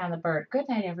pattern on the bird. Good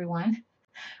night, everyone.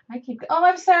 Oh,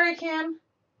 I'm sorry, Kim.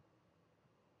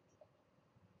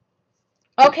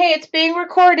 Okay, it's being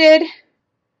recorded.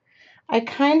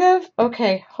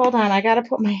 Okay, hold on. I gotta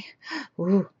put my...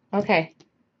 Ooh, okay.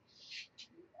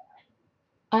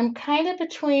 I'm kind of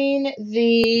between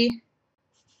the...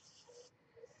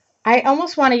 I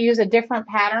almost want to use a different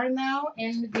pattern, though,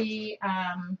 in the...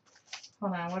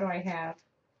 Hold on, what do I have?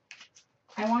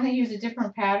 I want to use a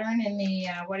different pattern in the...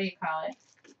 what do you call it?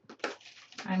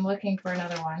 I'm looking for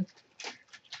another one.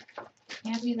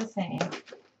 Can't be the same.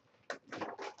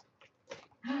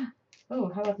 Oh,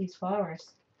 how about these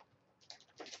flowers?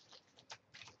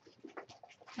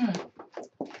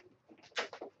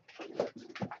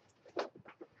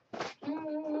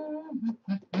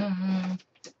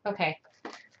 Okay.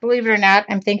 Believe it or not,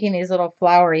 I'm thinking these little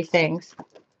flowery things.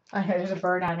 Oh, there's a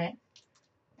bird on it.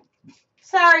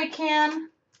 Sorry, Kim.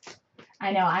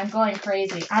 I know, I'm going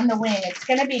crazy. On the wing, it's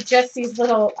going to be just these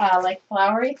little, like,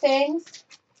 flowery things.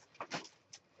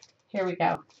 Here we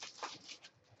go.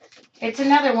 It's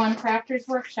another one, Crafter's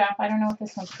Workshop. I don't know what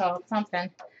this one's called. Something.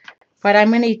 But I'm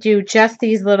going to do just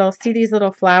these little, see these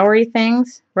little flowery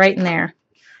things? Right in there.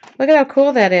 Look at how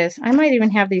cool that is. I might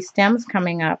even have these stems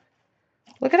coming up.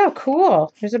 Look at how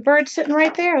cool. There's a bird sitting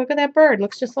right there. Look at that bird.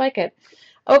 Looks just like it.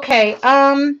 Okay.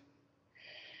 All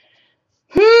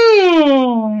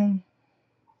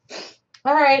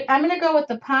right. I'm going to go with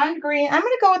the pond green. I'm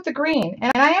going to go with the green.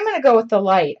 And I am going to go with the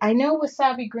light. I know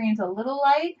wasabi green's a little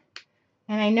light.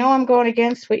 And I know I'm going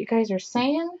against what you guys are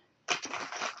saying.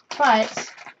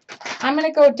 But I'm going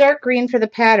to go dark green for the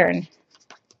pattern.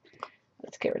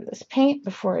 Let's get rid of this paint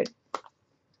before it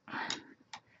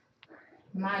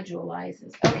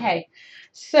modularizes. Okay,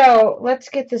 so let's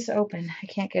get this open. I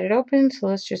can't get it open, so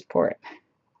let's just pour it.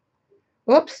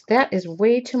 Whoops, that is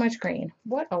way too much green.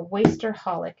 What a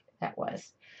waster-holic that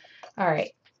was. All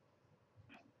right.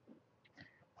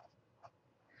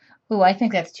 Ooh, I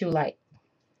think that's too light.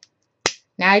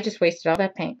 Now I just wasted all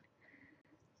that paint.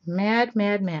 Mad,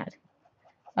 mad, mad.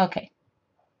 Okay.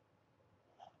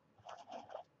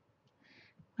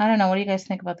 I don't know. What do you guys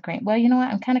think about the green? Well, you know what?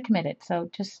 I'm kind of committed, so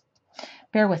just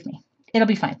bear with me. It'll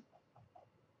be fine.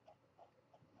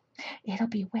 It'll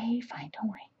be way fine. Don't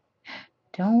worry.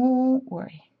 Don't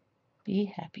worry. Be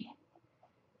happy.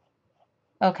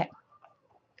 Okay.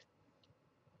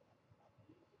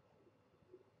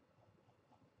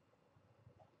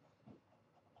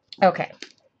 Okay.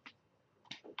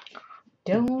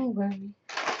 Don't worry.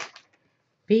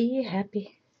 Be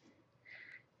happy.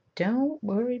 Don't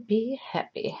worry, be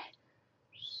happy.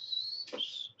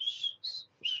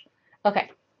 Okay.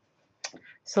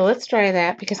 So let's try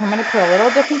that because I'm going to put a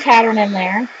little different pattern in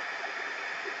there.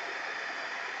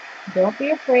 Don't be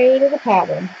afraid of the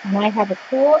pattern. And I have a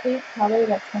cool ink color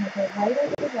that's going to go right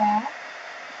over that.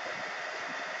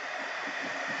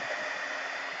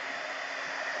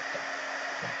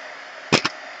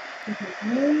 This is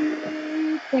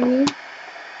green thingy.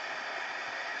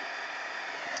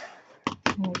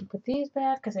 I'm going to put these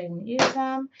back because I didn't use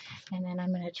them. And then I'm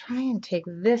going to try and take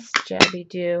this Jabby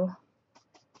Do.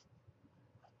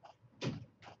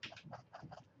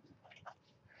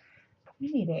 We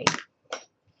need a.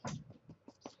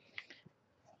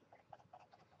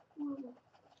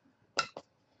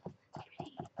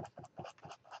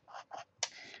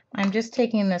 I'm just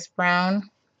taking this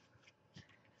brown.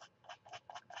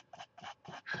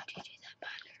 How'd you do that,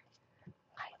 butter?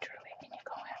 I drew it and you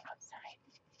go outside.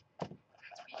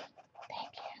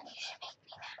 Thank you. You should make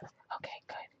me that. Okay,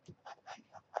 good.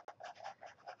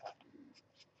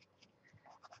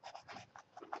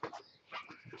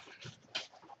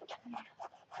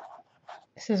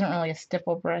 This isn't really a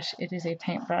stipple brush. It is a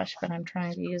paintbrush, but I'm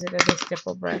trying to use it as a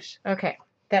stipple brush. Okay,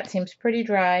 that seems pretty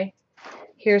dry.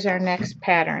 Here's our next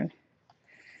pattern.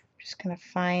 I'm just going to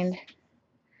find...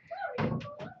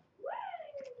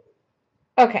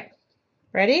 Okay,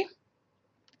 ready?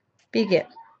 Begin.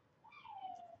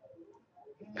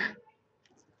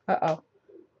 Uh-oh.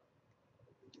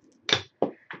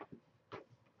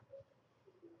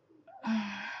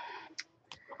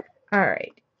 All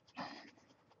right.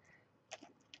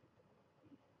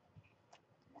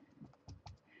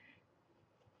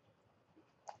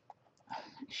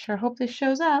 Sure hope this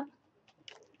shows up.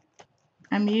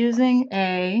 I'm using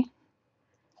a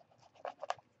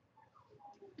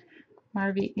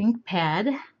Marvy ink pad,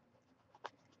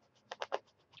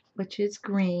 which is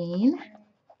green.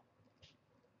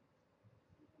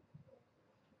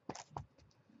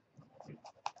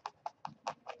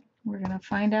 We're going to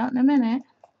find out in a minute.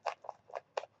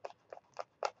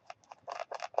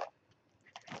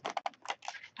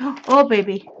 Oh,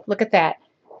 baby, look at that.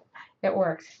 It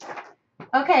worked.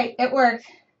 Okay, it worked.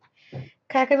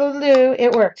 Cock-a-doodle-doo,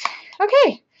 it worked.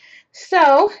 Okay,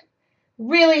 so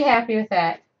really happy with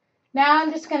that. Now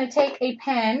I'm just going to take a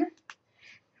pen,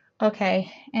 okay,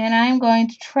 and I'm going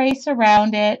to trace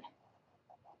around it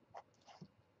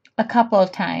a couple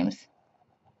of times.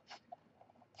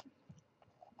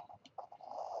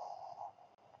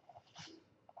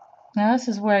 Now this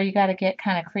is where you got to get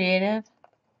kind of creative.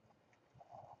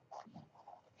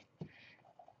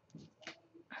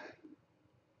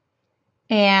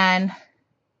 And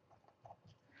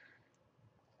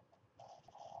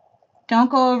don't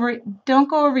go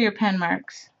over your pen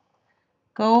marks.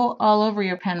 Go all over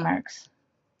your pen marks.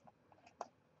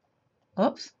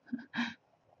 Oops.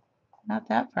 Not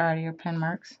that far out of your pen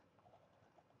marks.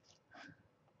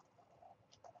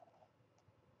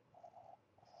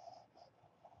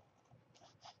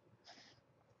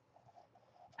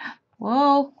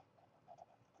 Whoa.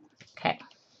 Okay.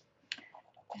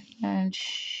 And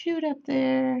shoot up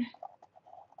there.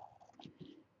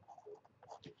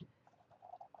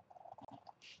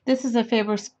 This is a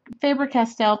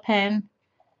Faber-Castell pen.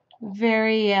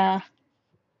 Very, kind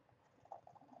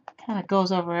of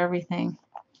goes over everything.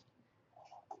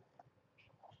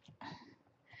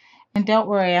 And don't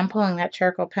worry, I'm pulling that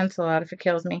charcoal pencil out if it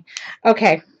kills me.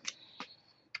 Okay.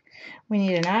 We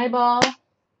need an eyeball.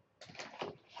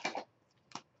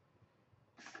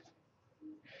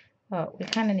 Oh, we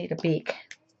kind of need a beak.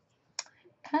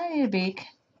 Kind of need a beak.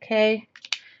 Okay.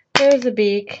 There's a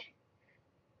beak.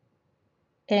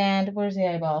 And where's the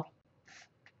eyeball?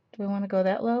 Do we want to go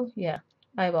that low? Yeah.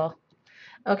 Eyeball.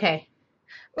 Okay.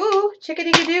 Ooh,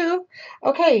 chickadee-doo.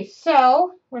 Okay,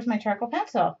 so where's my charcoal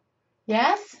pencil?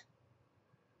 Yes?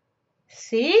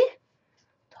 See?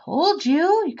 Told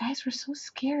you. You guys were so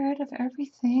scared of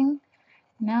everything.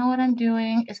 Now what I'm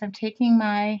doing is I'm taking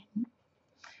my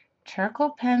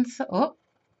charcoal pencil. Oh,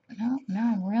 no,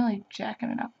 now I'm really jacking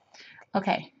it up.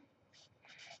 Okay.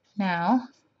 Now,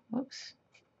 whoops.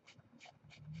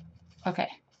 Okay.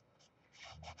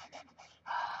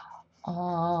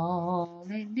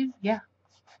 Hallelujah.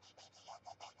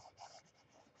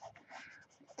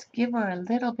 Let's give her a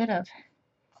little bit of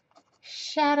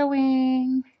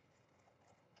shadowing.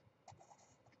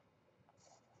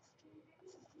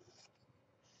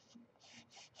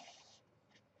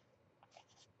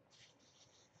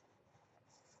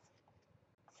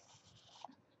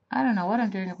 I don't know what I'm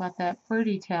doing about that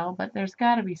birdie tail, but there's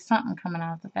got to be something coming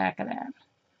out the back of that.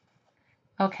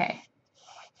 Okay.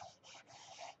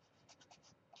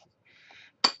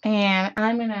 And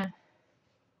I'm going to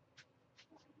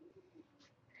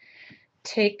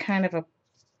take kind of a,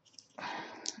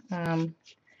 I'm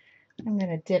going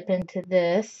to dip into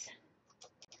this.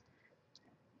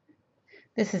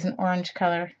 This is an orange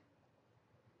color.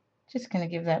 Just going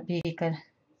to give that beak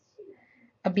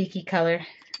a beaky color.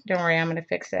 Don't worry, I'm going to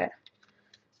fix that.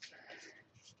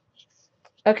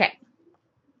 Okay.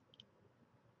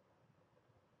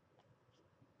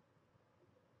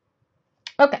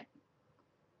 Okay.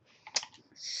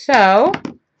 So,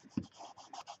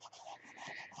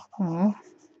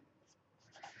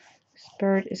 this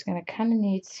bird is going to kind of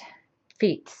need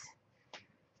feet.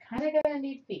 Kind of going to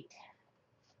need feet.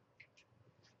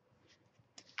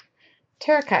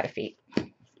 Terracotta feet.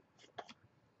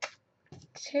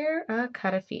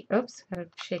 Terracotta feet. Oops, gotta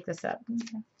shake this up.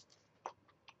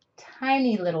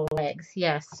 Tiny little legs,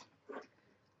 yes.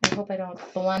 I hope I don't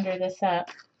blunder this up.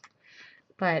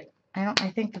 But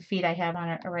I think the feet I have on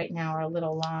it right now are a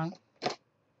little long.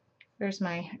 There's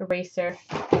my eraser.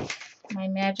 My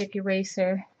magic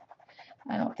eraser.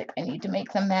 I don't think I need to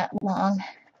make them that long.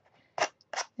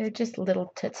 They're just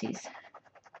little tootsies.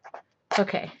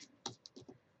 Okay.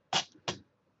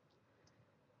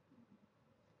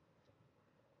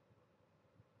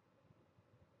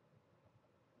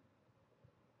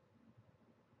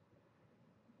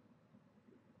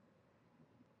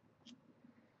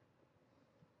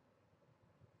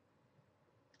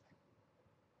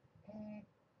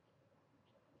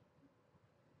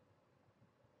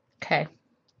 Okay.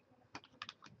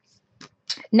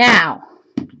 Now,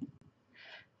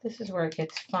 this is where it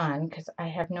gets fun because I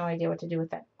have no idea what to do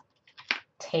with that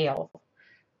tail.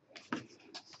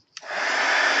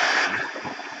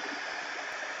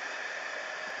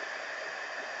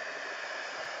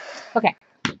 Okay.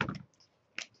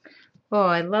 Oh,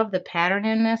 I love the pattern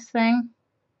in this thing.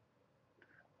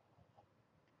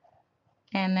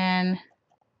 And then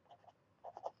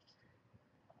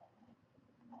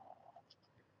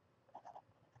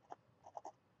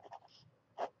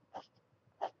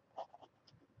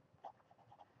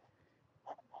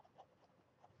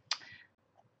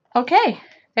okay,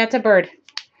 that's a bird.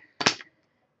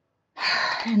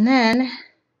 And then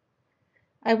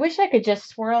I wish I could just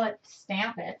swirl it,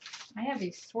 stamp it. I have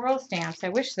these swirl stamps. I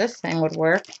wish this thing would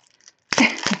work.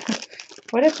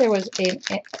 What if there was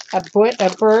a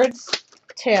bird's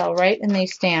tail right in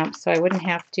these stamps so I wouldn't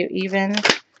have to even...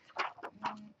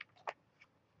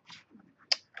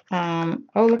 oh,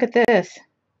 look at this.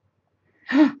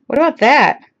 What about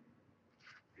that?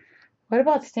 What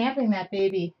about stamping that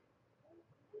baby?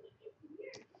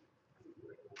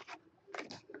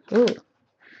 Ooh,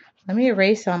 let me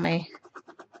erase all my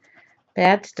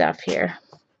bad stuff here.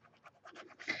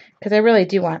 Because I really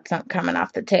do want something coming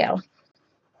off the tail.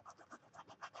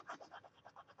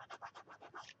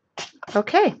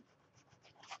 Okay.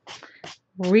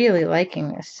 Really liking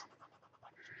this.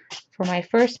 For my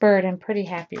first bird, I'm pretty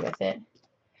happy with it.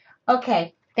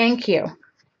 Okay, thank you.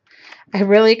 I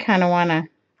really kind of want to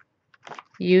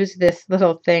use this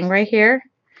little thing right here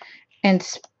and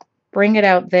bring it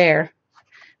out there.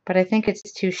 But I think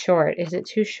it's too short. Is it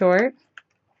too short?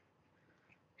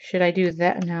 Should I do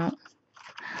that? No.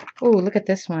 Oh, look at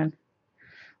this one.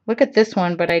 Look at this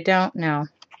one, but I don't know.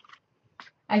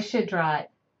 I should draw it.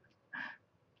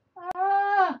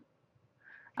 Ah,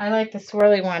 I like the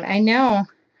swirly one. I know.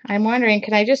 I'm wondering,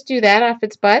 can I just do that off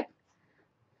its butt?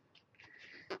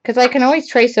 Because I can always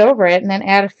trace over it and then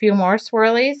add a few more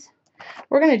swirlies.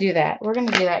 We're going to do that. We're going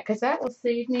to do that because that will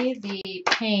save me the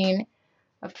pain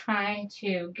of trying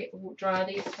to draw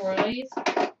these swirlies.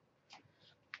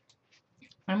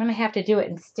 I'm going to have to do it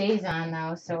in StazOn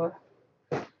though, so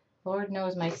Lord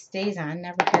knows my StazOn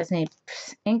never has any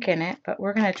ink in it, but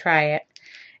we're going to try it.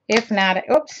 If not,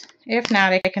 oops, if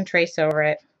not, I can trace over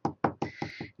it.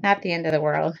 Not the end of the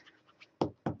world.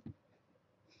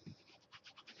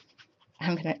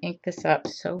 I'm going to ink this up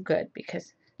so good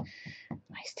because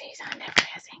my StazOn never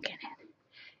has ink in it.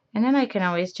 And then I can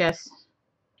always just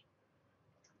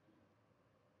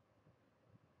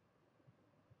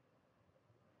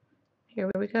here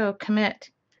we go, commit.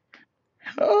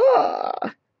 Oh,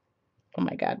 oh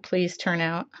my God, please turn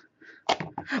out.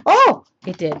 Oh,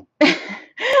 it did.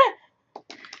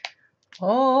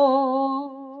 Oh.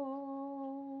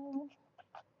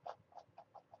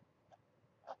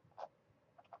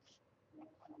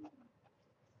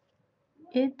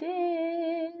 It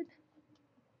did.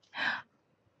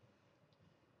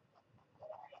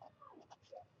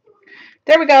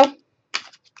 There we go.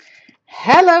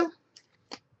 Hello.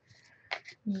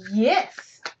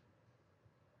 Yes.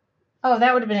 Oh,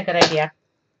 that would have been a good idea.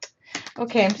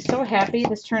 Okay, I'm so happy.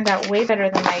 This turned out way better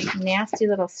than my nasty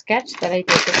little sketch that I did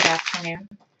this afternoon.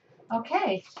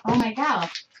 Okay. Oh my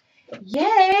gosh.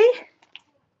 Yay.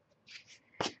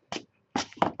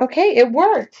 Okay, it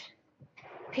worked.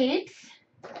 Peeps.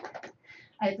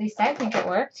 At least I think it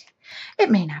worked. It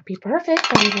may not be perfect,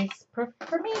 but it is perfect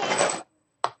for me.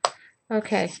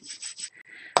 Okay.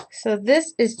 So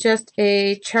this is just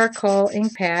a charcoal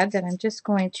ink pad that I'm just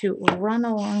going to run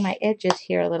along my edges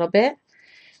here a little bit.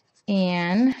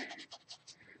 And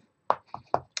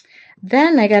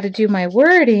then I got to do my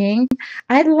wording.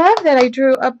 I love that I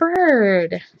drew a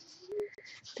bird.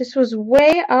 This was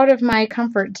way out of my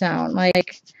comfort zone.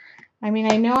 Like, I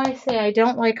mean, I know I say I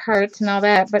don't like hearts and all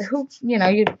that, but who, you know,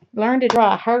 you learn to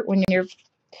draw a heart when you're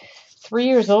 3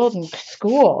 years old in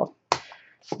school.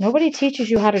 Nobody teaches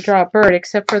you how to draw a bird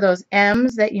except for those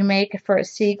M's that you make for a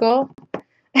seagull.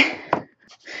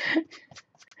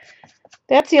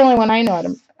 That's the only one I know how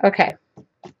to. Okay.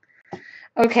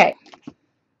 Okay.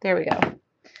 There we go.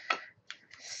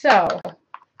 So,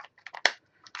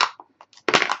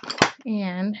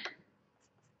 and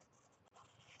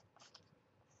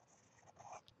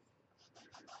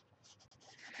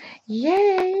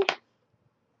yay!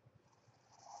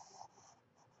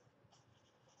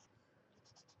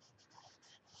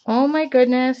 Oh my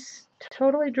goodness.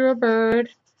 Totally drew a bird.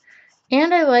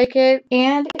 And I like it.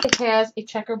 And it has a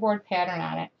checkerboard pattern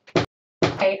on it.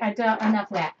 Okay, I've done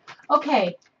enough of that.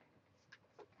 Okay.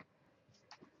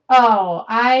 Oh,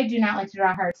 I do not like to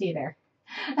draw hearts either.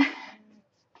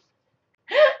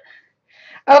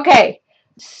 Okay,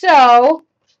 so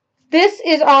this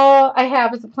is all I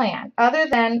have as a plan. Other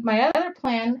than my other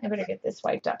plan, I better get this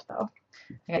wiped up though.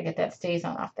 I gotta get that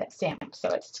StazOn off that stamp so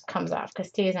it comes off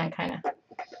because StazOn kind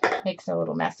of makes it a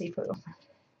little messy poo.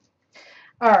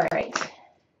 All right.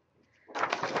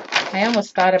 I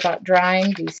almost thought about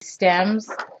drawing these stems.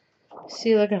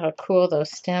 See, look at how cool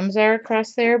those stems are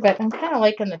across there, but I'm kind of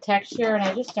liking the texture, and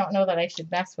I just don't know that I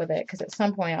should mess with it, because at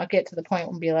some point I'll get to the point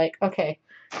and be like, okay,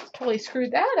 totally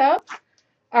screwed that up.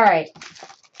 All right,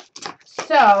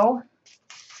 so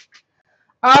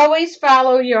always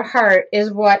follow your heart is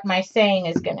what my saying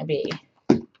is going to be.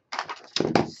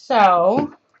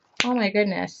 So, oh my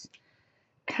goodness,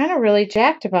 kind of really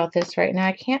jacked about this right now.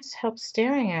 I can't help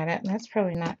staring at it, and that's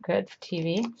probably not good for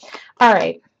TV. All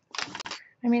right.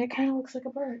 I mean, it kind of looks like a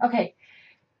bird. Okay.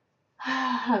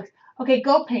 Okay,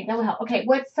 go pink. That will help. Okay,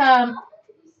 what's oh,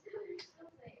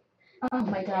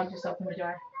 my dog just opened the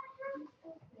door.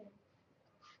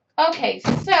 Okay,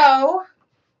 so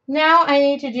now I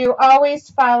need to do always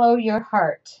follow your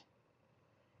heart.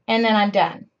 And then I'm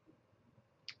done.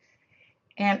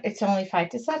 And it's only 5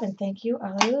 to 7. Thank you.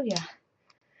 Hallelujah.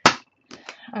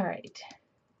 All right.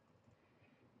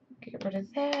 Get rid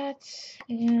of that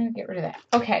and get rid of that.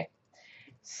 Okay.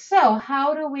 So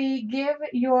how do we give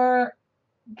your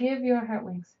heart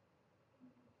wings?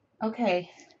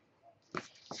 Okay.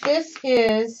 This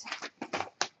is,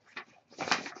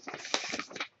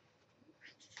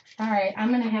 all right, I'm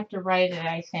going to have to write it,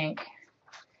 I think.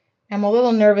 I'm a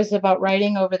little nervous about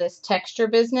writing over this texture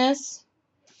business,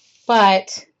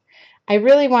 but I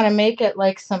really want to make it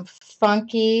like some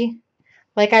funky,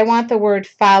 like I want the word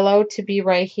follow to be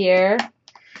right here,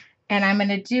 and I'm going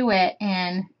to do it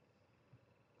in,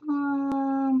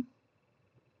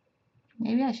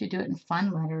 maybe I should do it in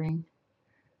fun lettering.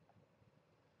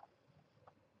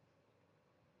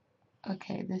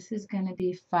 Okay, this is going to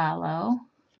be follow.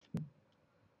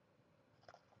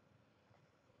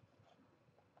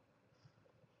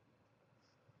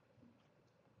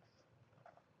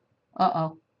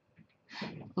 Uh-oh.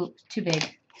 Oops, too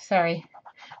big. Sorry.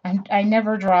 I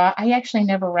never draw. I actually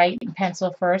never write in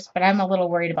pencil first, but I'm a little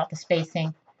worried about the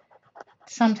spacing.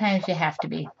 Sometimes you have to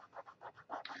be.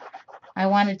 I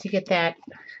wanted to get that.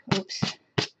 Oops.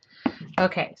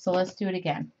 Okay, so let's do it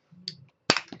again.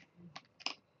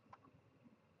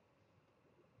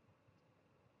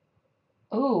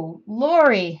 Ooh,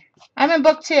 Lori. I'm in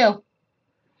book 2.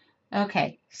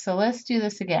 Okay, so let's do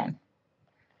this again.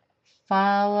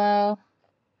 Follow.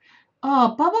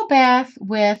 Oh, bubble bath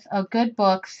with a good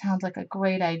book sounds like a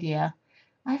great idea.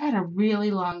 I've had a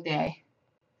really long day.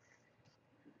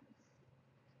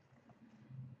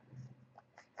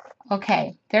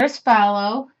 Okay, there's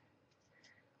follow.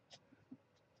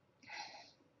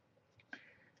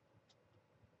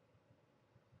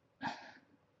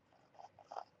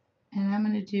 And I'm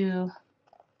going to do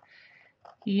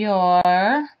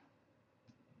your.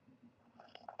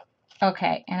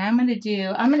 Okay, and I'm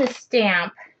going to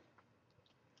stamp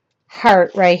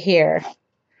heart right here.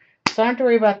 So I don't have to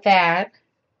worry about that.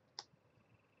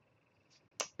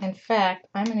 In fact,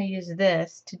 I'm going to use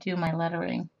this to do my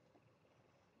lettering.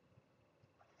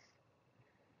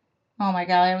 Oh my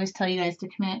God, I always tell you guys to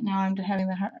commit. Now I'm having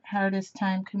the hardest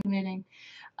time committing.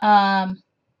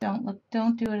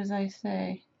 Don't do it as I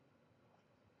say.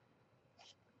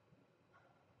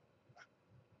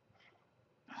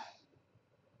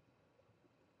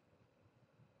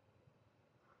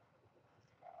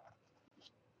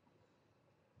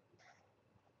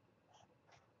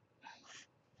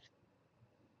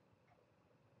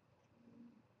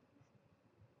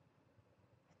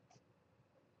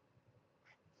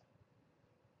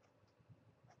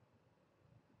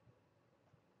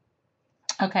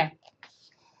 Okay.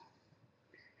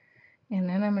 And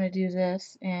then I'm going to do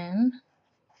this in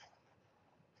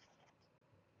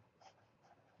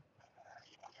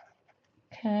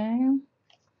okay.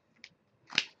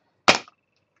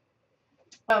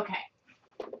 Okay.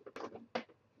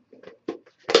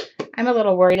 I'm a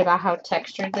little worried about how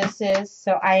textured this is,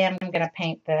 so I am going to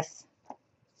paint this.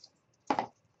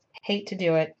 Hate to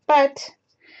do it, but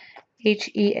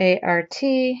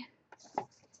H-E-A-R-T.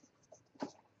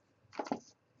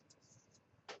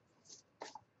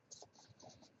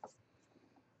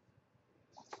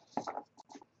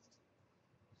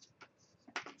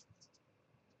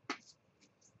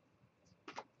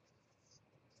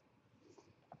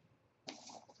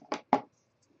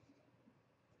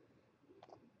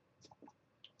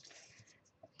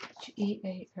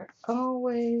 H-E-A-R,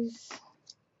 always.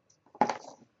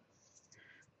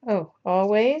 Oh,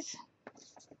 always.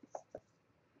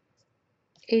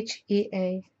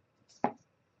 H-E-A-R.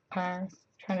 Trying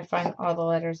to find all the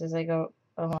letters as I go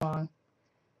along.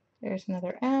 There's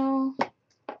another L.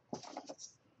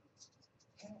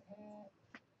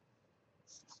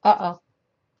 Uh-oh.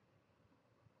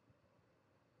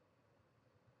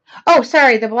 Oh,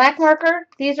 sorry, the black marker.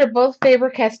 These are both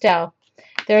Faber-Castell.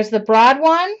 There's the broad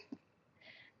one,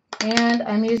 and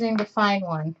I'm using the fine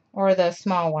one, or the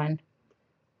small one.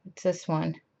 It's this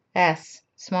one. S.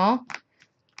 Small.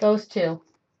 Those two.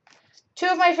 Two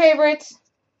of my favorites.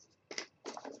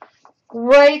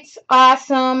 Writes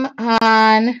awesome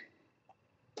on...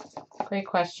 Great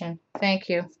question. Thank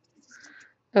you.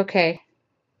 Okay.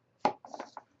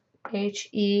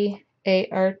 H-E-A-R-T.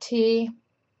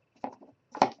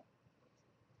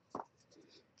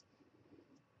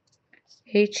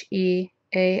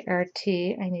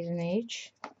 H-E-A-R-T. I need an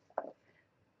H.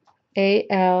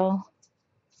 A-L.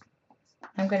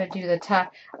 I'm going to do the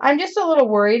top. I'm just a little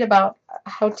worried about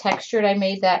how textured I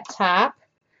made that top.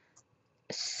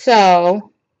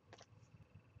 So,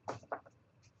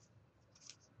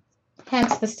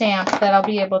 hence the stamp that I'll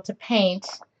be able to paint,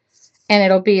 and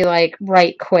it'll be like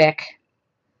right quick.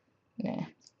 Yeah.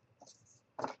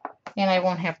 And I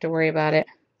won't have to worry about it.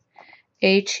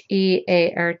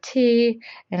 H-E-A-R-T,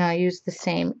 and I'll use the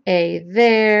same A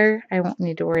there. I won't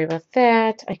need to worry about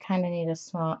that. I kind of need a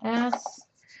small S.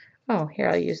 Oh, here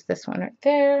I'll use this one right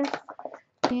there.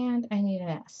 And I need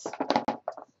an S.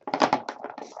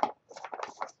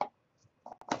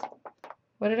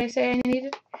 What did I say I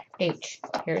needed? H.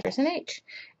 Here's an H.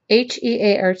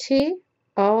 H-E-A-R-T,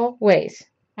 always.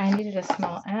 I needed a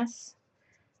small S.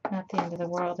 Not the end of the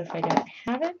world if I don't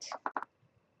have it.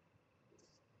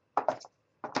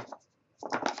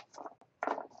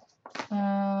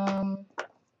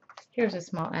 Here's a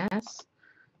small S.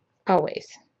 Always.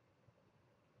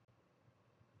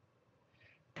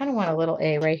 Kind of want a little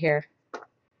A right here.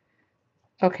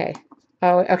 Okay.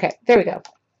 Oh, okay. There we go.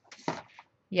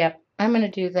 Yep. I'm going to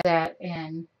do that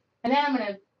and then I'm going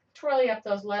to twirly up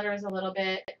those letters a little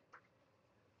bit.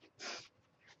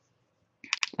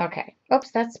 Okay.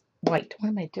 Oops, that's white. What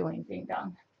am I doing? Ding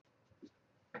dong.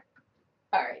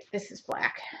 All right. This is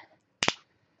black.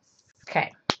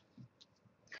 Okay.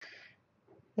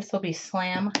 This will be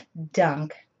slam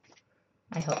dunk.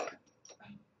 I hope.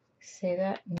 Say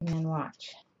that and then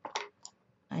watch.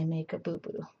 I make a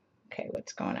boo-boo. Okay,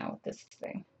 what's going on with this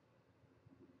thing?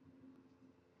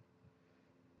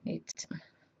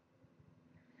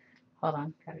 Hold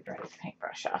on, gotta dry this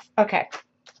paintbrush off. Okay.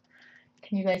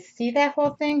 Can you guys see that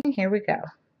whole thing? Here we go.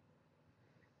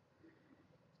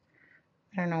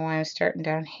 I don't know why I'm starting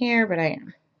down here, but I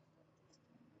am.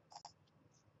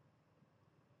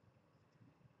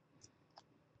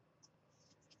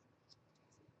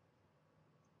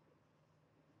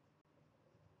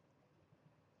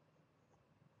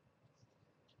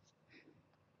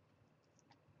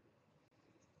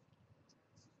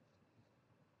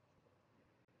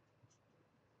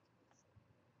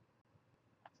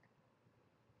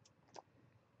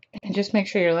 And just make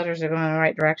sure your letters are going in the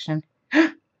right direction.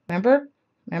 Remember?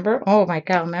 Remember? Oh my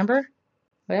God, remember?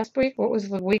 Last week? What was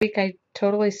the week I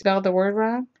totally spelled the word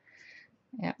wrong?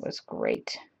 That was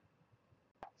great.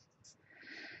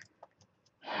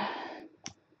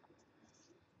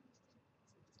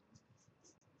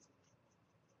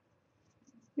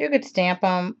 You could stamp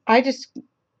them. I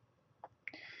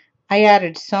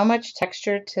added so much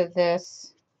texture to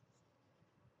this.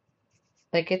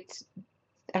 Like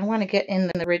I want to get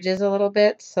in the ridges a little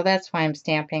bit, so that's why I'm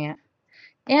stamping it.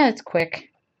 And it's quick.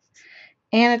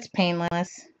 And it's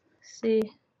painless. See?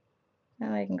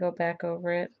 Now I can go back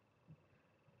over it.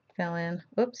 Fill in.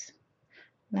 Oops.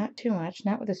 Not too much.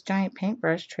 Not with this giant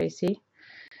paintbrush, Tracy.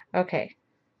 Okay.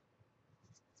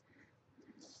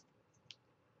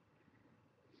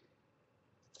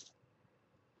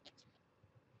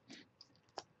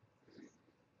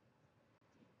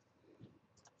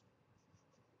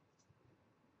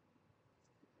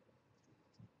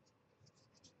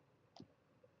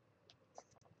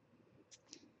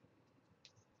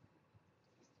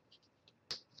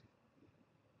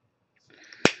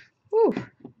 Whew.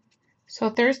 So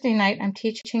Thursday night, I'm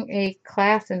teaching a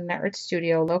class in the art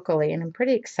studio locally, and I'm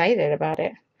pretty excited about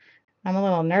it. I'm a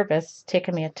little nervous. It's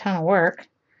taking me a ton of work,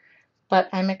 but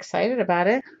I'm excited about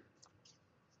it.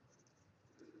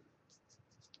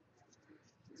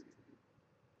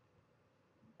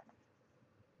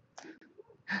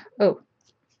 Oh.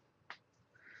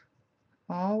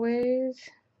 Always.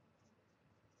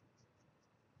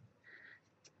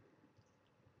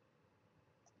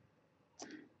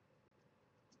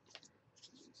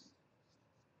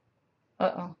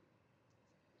 Uh-oh.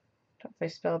 Hope I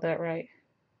spelled that right.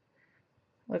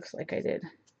 Looks like I did.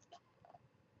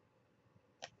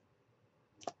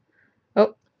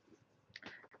 Oh.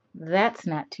 That's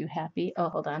not too happy. Oh,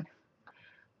 hold on.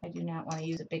 I do not want to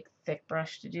use a big, thick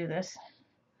brush to do this.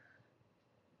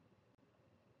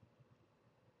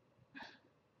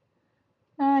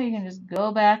 Oh, you can just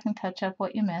go back and touch up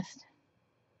what you missed.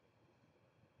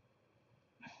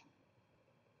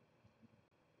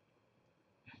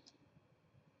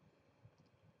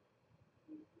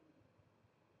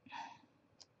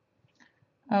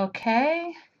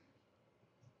 Okay.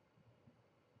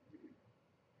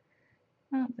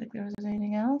 I don't think there was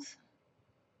anything else.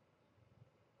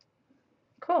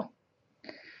 Cool.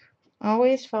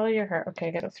 Always follow your heart. Okay,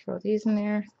 I gotta throw these in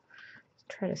there.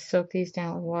 Try to soak these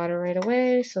down with water right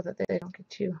away so that they don't get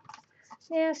too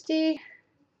nasty.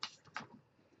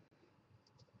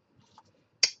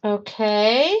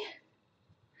 Okay.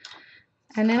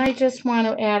 And then I just want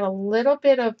to add a little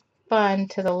bit of fun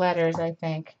to the letters, I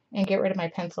think, and get rid of my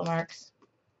pencil marks.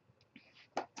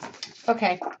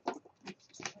 Okay.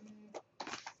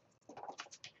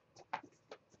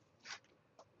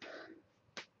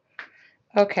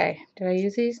 Okay. Did I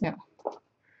use these? No.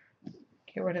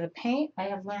 Get rid of the paint. I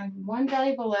have learned one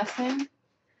valuable lesson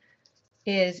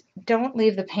is don't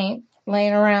leave the paint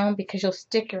laying around because you'll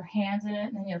stick your hands in it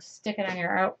and then you'll stick it on your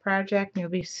art project and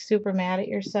you'll be super mad at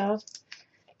yourself.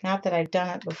 Not that I've done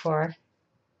it before.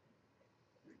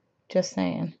 Just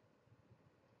saying.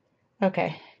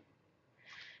 Okay.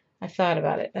 I thought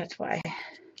about it. That's why.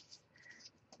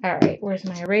 All right. Where's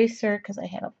my eraser? Because I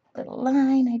had a little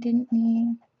line I didn't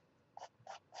need.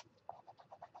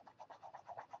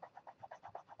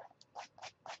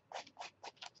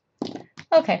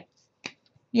 Okay.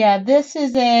 Yeah, this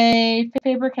is a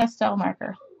Faber-Castell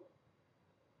marker.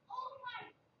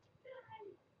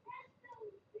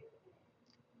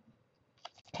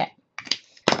 Okay.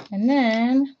 And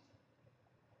then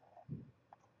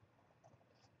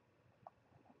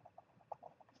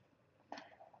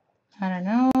I don't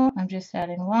know. I'm just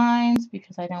adding lines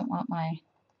because I don't want my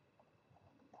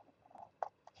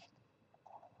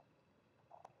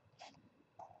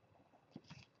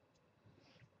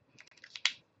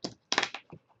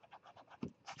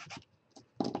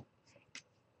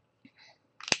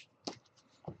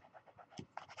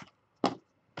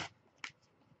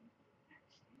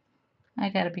I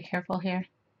gotta be careful here.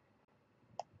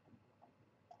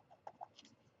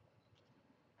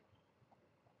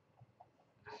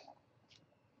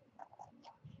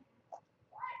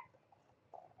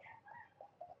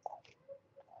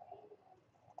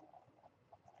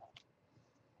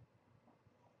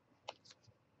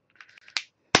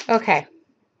 Okay.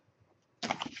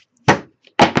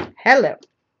 Hello.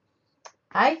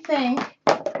 I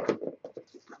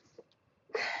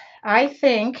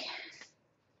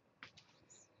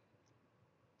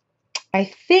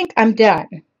think I'm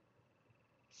done.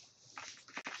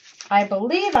 I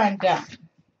believe I'm done.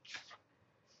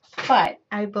 But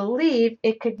I believe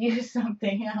it could use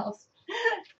something else.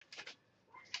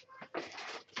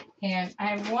 And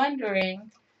I'm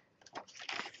wondering,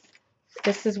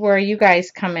 this is where you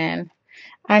guys come in.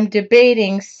 I'm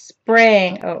debating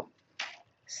spraying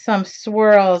some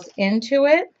swirls into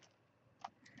it.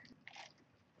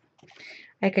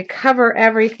 I could cover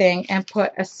everything and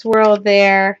put a swirl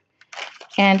there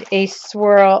and a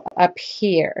swirl up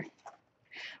here.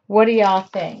 What do y'all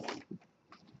think?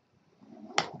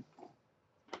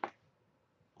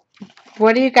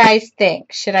 What do you guys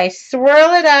think? Should I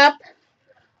swirl it up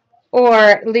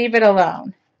or leave it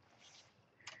alone?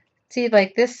 See,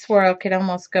 like this swirl could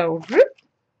almost go whoop.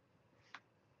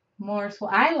 More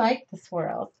swirl. I like the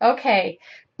swirls. Okay,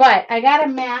 but I gotta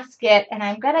mask it, and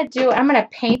I'm gonna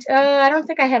paint. I don't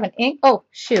think I have an ink. Oh,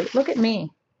 shoot, look at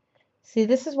me. See,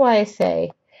 this is why I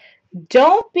say,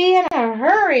 don't be in a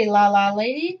hurry, la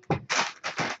lady.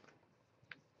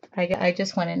 I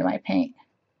just went into my paint.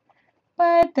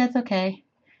 But that's okay.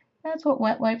 That's what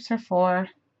wet wipes are for.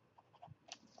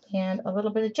 And a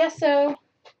little bit of gesso,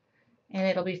 and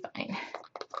it'll be fine.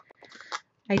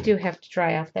 I do have to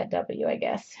dry off that W, I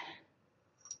guess.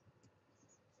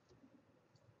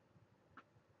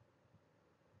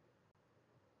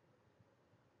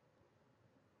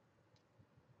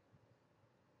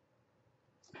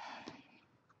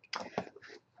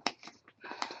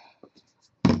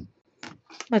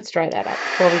 Let's dry that up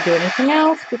before we do anything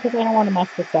else because I don't want to mess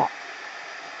this up.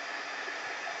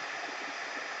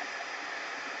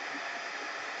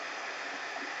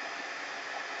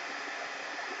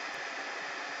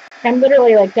 I'm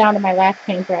literally like down to my last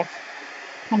paintbrush.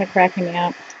 Kind of cracking me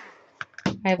up.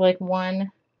 I have like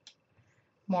one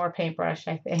more paintbrush,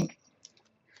 I think.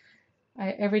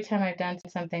 Every time I've done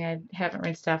something, I haven't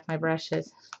rinsed off my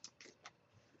brushes.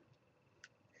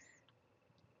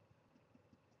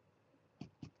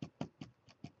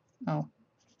 Oh,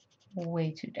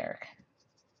 way too dark.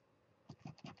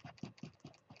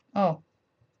 Oh,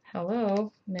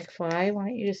 hello, McFly. Why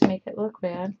don't you just make it look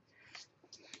bad?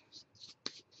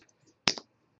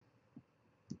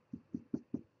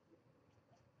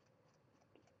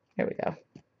 There we go.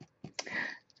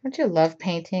 Don't you love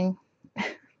painting?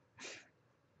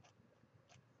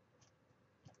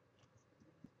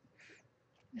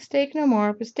 Mistake no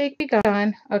more. Mistake be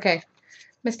gone. Okay.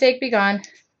 Mistake be gone.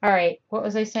 All right. What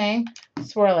was I saying?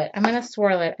 Swirl it. I'm going to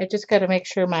swirl it. I just got to make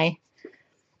sure my...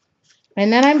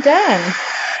 And then I'm done.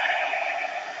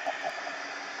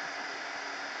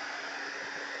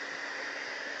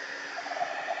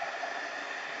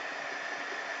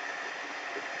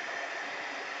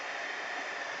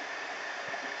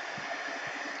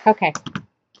 Okay.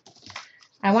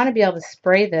 I want to be able to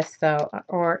spray this, though,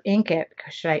 or ink it.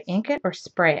 Should I ink it or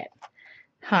spray it?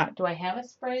 Huh. Do I have a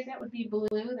spray that would be blue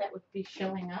that would be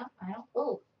showing up? I don't...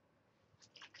 Oh.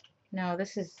 No,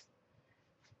 this is...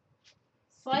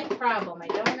 Slight problem. I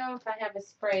don't know if I have a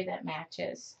spray that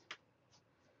matches.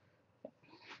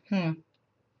 I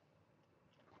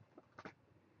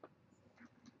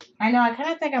know, I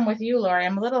kind of think I'm with you, Lori.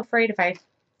 I'm a little afraid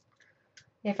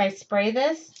if I spray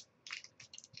this.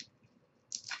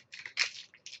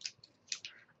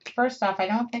 First off, I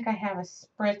don't think I have a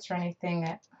spritz or anything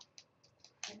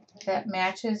that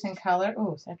matches in color.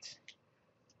 Oh, that's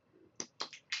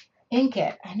ink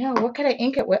it. I know. What could I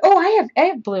ink it with? Oh, I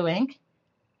have blue ink.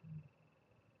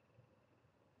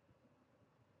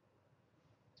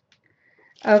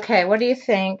 Okay, what do you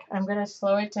think? I'm going to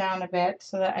slow it down a bit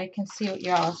so that I can see what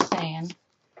y'all are saying.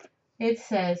 It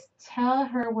says, tell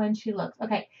her when she looks.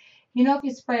 Okay, you know if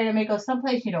you spray it, it may go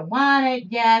someplace you don't want it.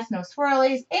 Yes, no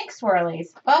swirlies. Ink swirlies.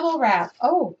 Bubble wrap.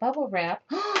 Oh, bubble wrap.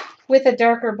 With a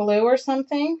darker blue or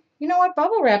something. You know what?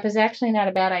 Bubble wrap is actually not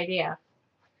a bad idea.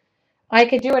 I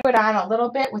could do it on a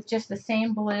little bit with just the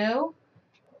same blue.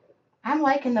 I'm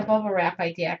liking the bubble wrap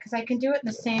idea because I can do it in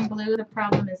the same blue. The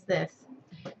problem is this.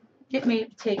 It may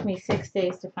take me 6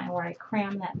 days to find where I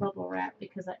cram that bubble wrap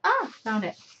because found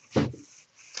it.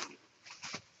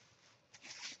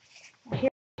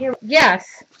 Here,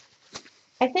 yes.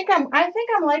 I think I'm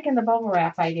liking the bubble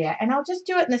wrap idea, and I'll just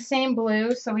do it in the same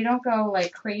blue so we don't go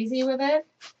like crazy with it.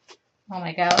 Oh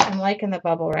my God, I'm liking the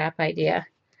bubble wrap idea.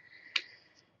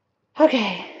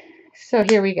 Okay, so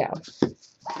here we go.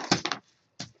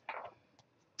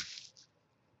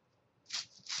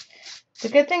 The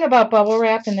good thing about bubble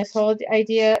wrap and this whole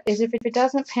idea is if it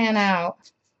doesn't pan out,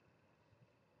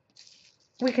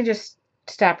 we can just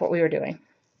stop what we were doing,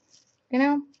 you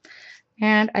know?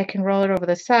 And I can roll it over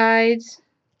the sides.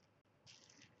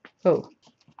 Oh.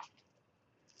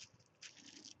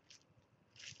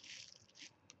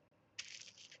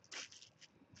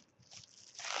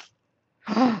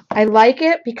 I like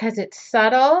it because it's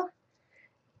subtle.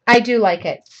 I do like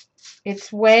it.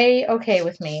 It's way okay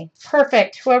with me.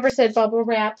 Perfect. Whoever said bubble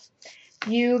wrap,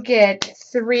 you get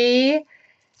 3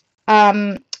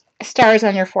 stars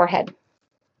on your forehead.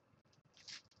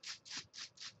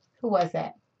 Who was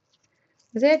that?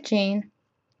 Was that Jane?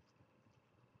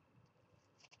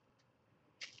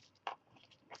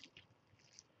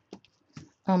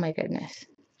 Oh my goodness.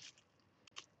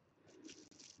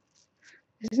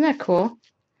 Isn't that cool?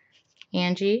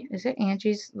 Angie. Is it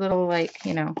Angie's little, like,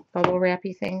 you know, bubble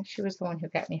wrappy thing? She was the one who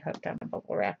got me hooked on the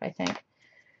bubble wrap, I think.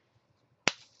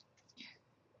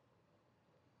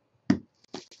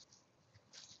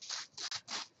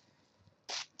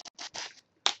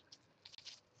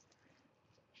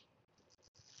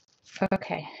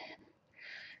 Okay.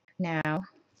 Now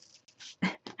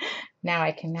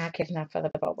I cannot get enough of the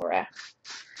bubble wrap.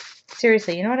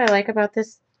 Seriously, you know what I like about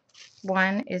this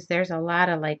one is there's a lot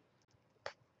of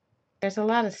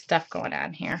stuff going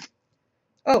on here.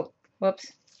 Oh,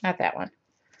 whoops, not that one.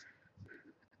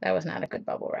 That was not a good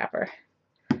bubble wrapper.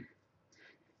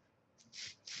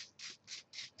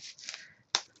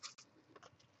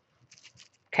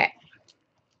 Okay.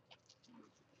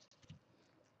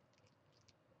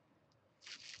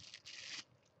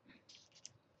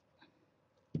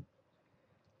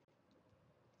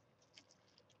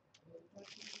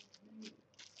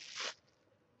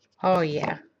 Oh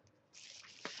yeah.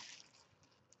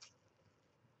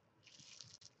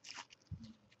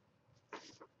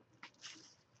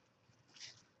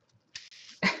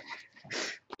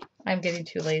 I'm getting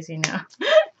too lazy now.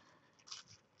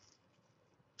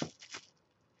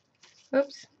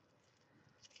 Oops.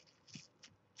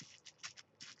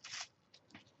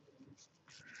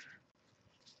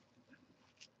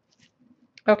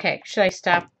 Okay, should I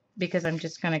stop because I'm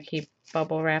just going to keep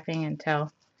bubble wrapping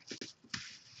until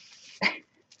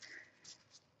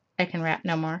I can wrap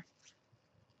no more?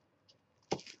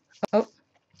 Oh,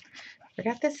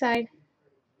 forgot this side.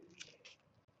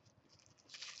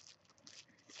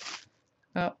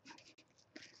 Oh.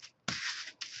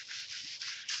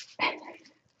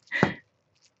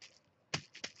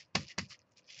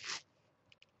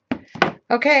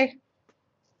 Okay.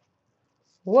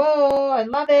 Whoa, I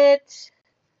love it.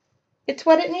 It's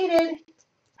what it needed.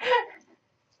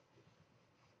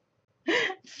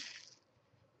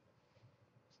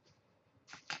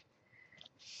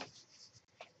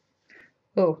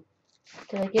 Oh,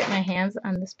 did I get my hands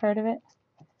on this part of it?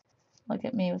 Look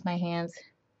at me with my hands.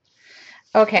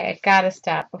 Okay, I gotta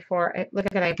stop before look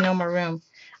at it, I have no more room.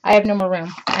 I have no more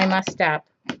room. I must stop.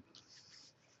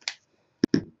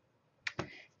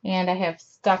 And I have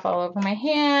stuff all over my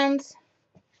hands.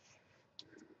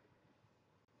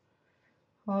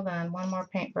 Hold on, one more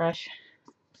paintbrush.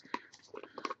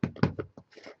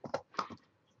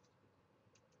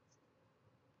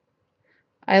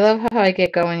 I love how I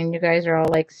get going and you guys are all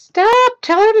like, stop,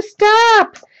 tell her to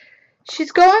stop.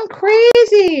 She's going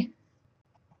crazy.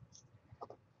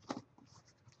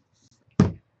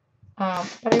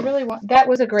 But I really want, that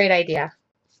was a great idea.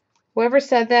 Whoever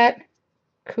said that,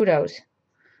 kudos.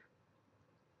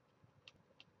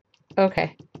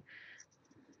 Okay.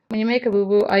 When you make a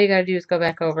boo-boo, all you gotta do is go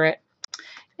back over it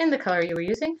in the color you were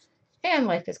using, and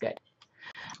life is good.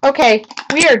 Okay,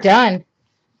 we are done.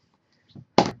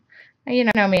 You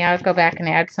know me, I would go back and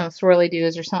add some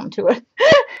swirly-doos or something to it.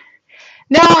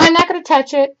 No, I'm not going to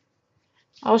touch it.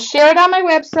 I'll share it on my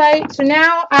website. So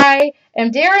now I am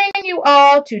daring you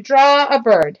all to draw a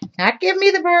bird. Not give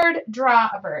me the bird, draw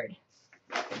a bird.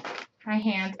 My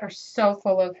hands are so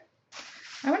full of...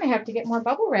 I'm going to have to get more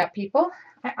bubble wrap, people.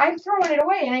 I'm throwing it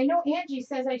away, and I know Angie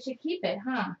says I should keep it,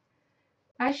 huh?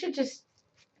 I should just...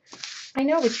 I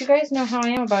know, but you guys know how I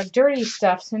am about dirty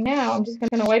stuff, so now I'm just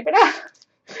going to wipe it off.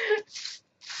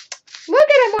 Look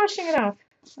at I'm washing it off.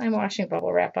 I'm washing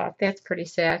bubble wrap off. That's pretty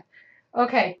sad.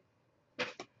 Okay.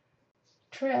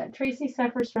 Tracy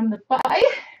suffers from the bite.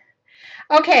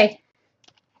 Okay.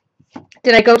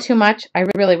 Did I go too much? I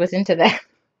really was into that.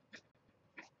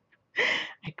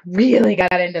 I really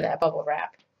got into that bubble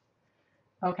wrap.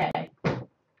 Okay.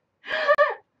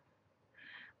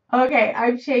 Okay,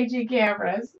 I'm changing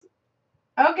cameras.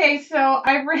 Okay, so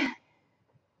I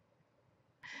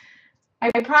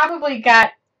probably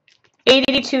got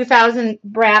 82,000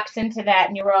 wraps into that,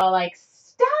 and you were all like,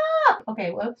 stop!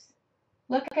 Okay, whoops.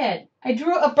 Look at it. I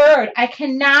drew a bird. I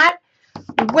cannot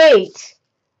wait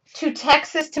to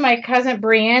text this to my cousin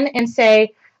Brienne and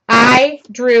say, I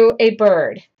drew a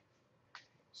bird.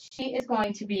 She is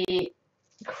going to be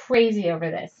crazy over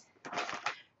this.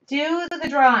 Do the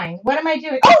drawing. What am I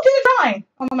doing? Oh, do the drawing.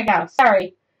 Oh my God.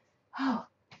 Sorry. Oh,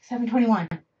 7:21.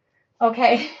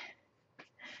 Okay.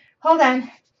 Hold on.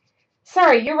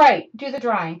 Sorry, you're right. Do the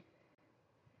drawing.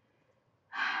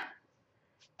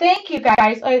 Thank you,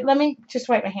 guys. Let me just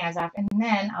wipe my hands off, and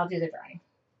then I'll do the drawing.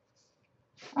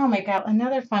 Oh, my God.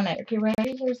 Another fun night. Okay,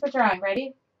 ready? Here's the drawing.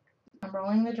 Ready? I'm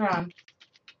rolling the drum.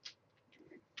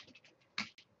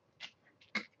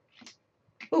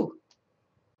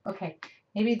 Okay,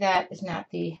 maybe that is not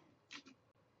the,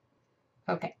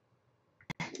 okay.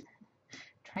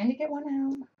 Trying to get one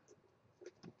out.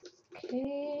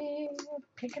 Okay,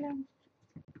 picking them.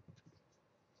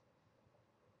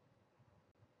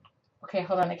 Okay,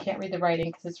 hold on, I can't read the writing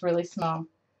because it's really small.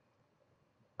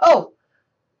 Oh!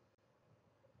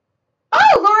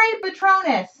 Oh, Lori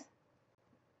Patronus.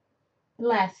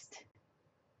 Blessed.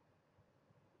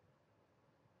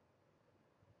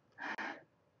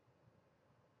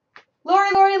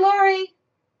 Lori.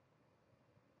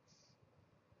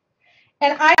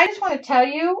 And I just want to tell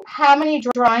you how many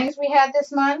drawings we had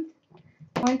this month.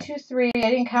 1, 2, 3. I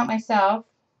didn't count myself.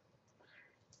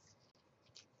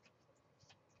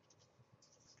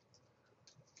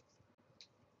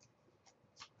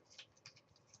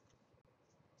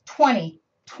 20.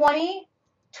 20.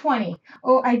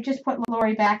 Oh, I just put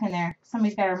Lori back in there.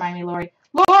 Somebody's got to remind me, Lori.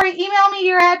 Lori, email me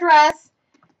your address.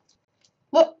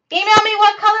 Look, email me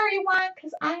what color you want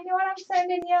because I know what I'm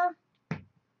sending you.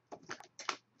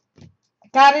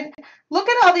 Got it. Look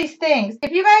at all these things.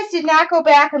 If you guys did not go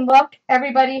back and look,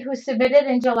 everybody who submitted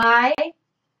in July,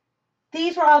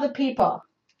 these were all the people.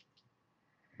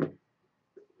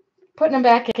 Putting them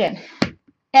back in.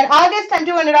 In August, I'm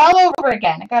doing it all over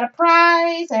again. I got a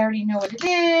prize. I already know what it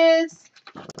is.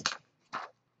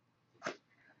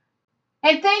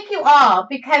 And thank you all,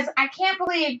 because I can't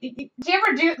believe,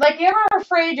 you're ever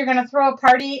afraid you're going to throw a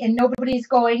party and nobody's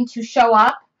going to show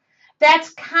up? That's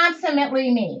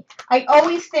consummately me. I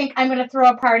always think I'm going to throw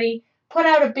a party, put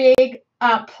out a big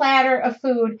platter of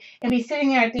food, and be sitting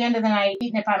there at the end of the night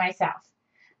eating it by myself.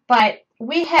 But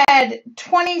we had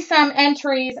 20-some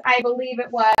entries, I believe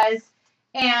it was,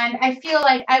 and I feel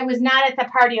like I was not at the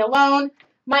party alone.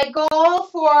 My goal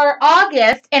for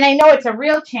August, and I know it's a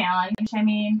real challenge,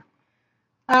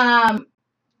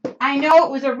 I know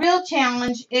it was a real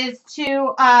challenge, is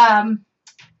to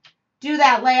do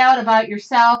that layout about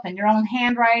yourself and your own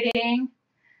handwriting.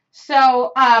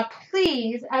 So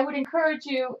please, I would encourage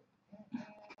you.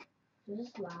 Is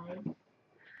this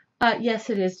live? Yes,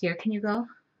 it is, dear. Can you go?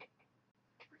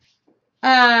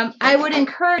 I would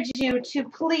encourage you to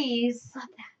please. Love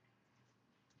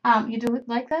that. You do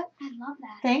like that? I love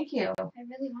that. Thank you. I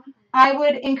really want that. I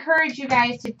would encourage you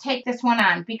guys to take this one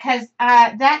on because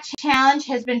that challenge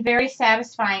has been very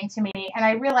satisfying to me, and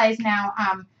I realize now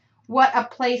what a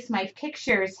place my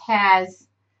pictures has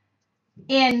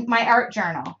in my art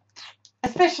journal,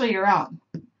 especially your own.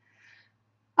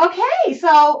 Okay,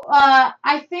 so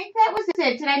I think that was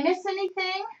it. Did I miss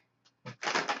anything?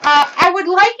 I would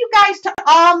like you guys to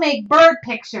all make bird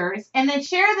pictures and then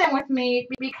share them with me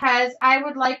because I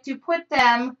would like to put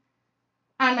them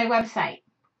on my website.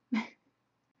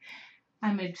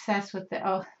 I'm obsessed with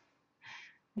the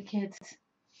kids.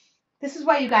 This is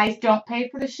why you guys don't pay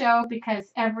for the show, because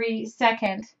every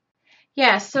second.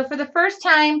 Yes, so for the first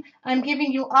time, I'm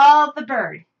giving you all the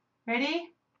bird. Ready?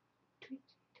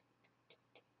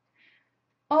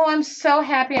 Oh, I'm so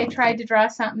happy I tried to draw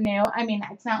something new. I mean,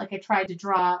 it's not like I tried to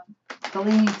draw the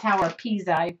Leaning Tower of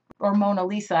Pisa or Mona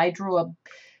Lisa. I drew a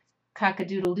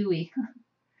cock-a-doodle-dooey.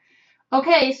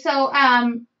 Okay, so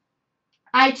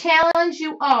I challenge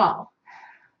you all.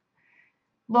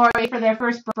 Lori, for their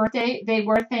first birthday, they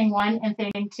were thing 1 and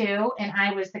thing 2, and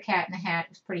I was the Cat in the Hat. It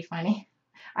was pretty funny.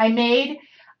 I made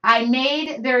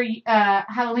their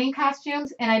Halloween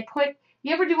costumes, and I put.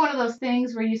 You ever do one of those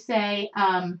things where you say,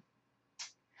 I'm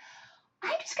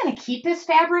just going to keep this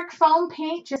fabric foam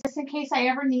paint just in case I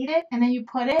ever need it, and then you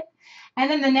put it, and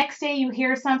then the next day you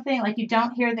hear something, like you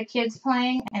don't hear the kids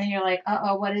playing, and then you're like,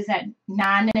 uh-oh, what is that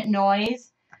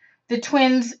noise? The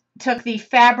twins took the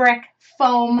fabric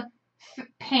foam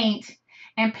paint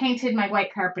and painted my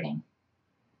white carpeting.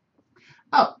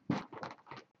 Oh,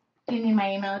 do you need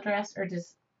my email address, or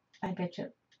does, I bet you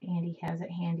Andy has it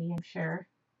handy, I'm sure.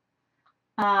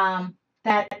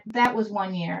 That was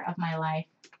 1 year of my life.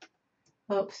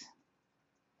 Oops.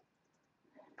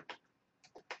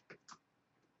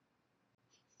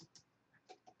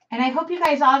 And I hope you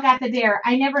guys all got the dare.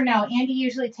 I never know. Andy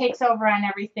usually takes over on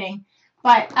everything.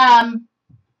 But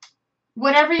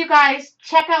whatever you guys,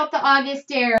 check out the August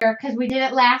dare because we did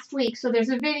it last week. So there's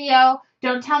a video.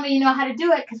 Don't tell me you know how to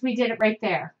do it because we did it right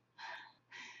there.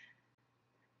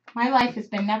 My life has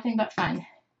been nothing but fun.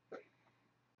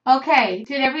 Okay.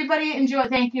 Did everybody enjoy?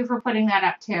 Thank you for putting that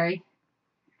up, Terry.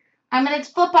 I'm going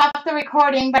to flip off the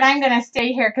recording, but I'm going to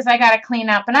stay here because I got to clean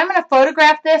up. And I'm going to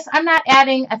photograph this. I'm not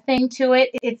adding a thing to it.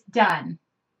 It's done.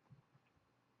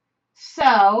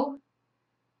 So,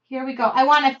 here we go. I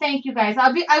want to thank you guys.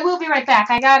 I will be right back.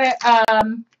 I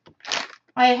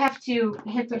have to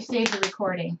save the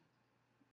recording.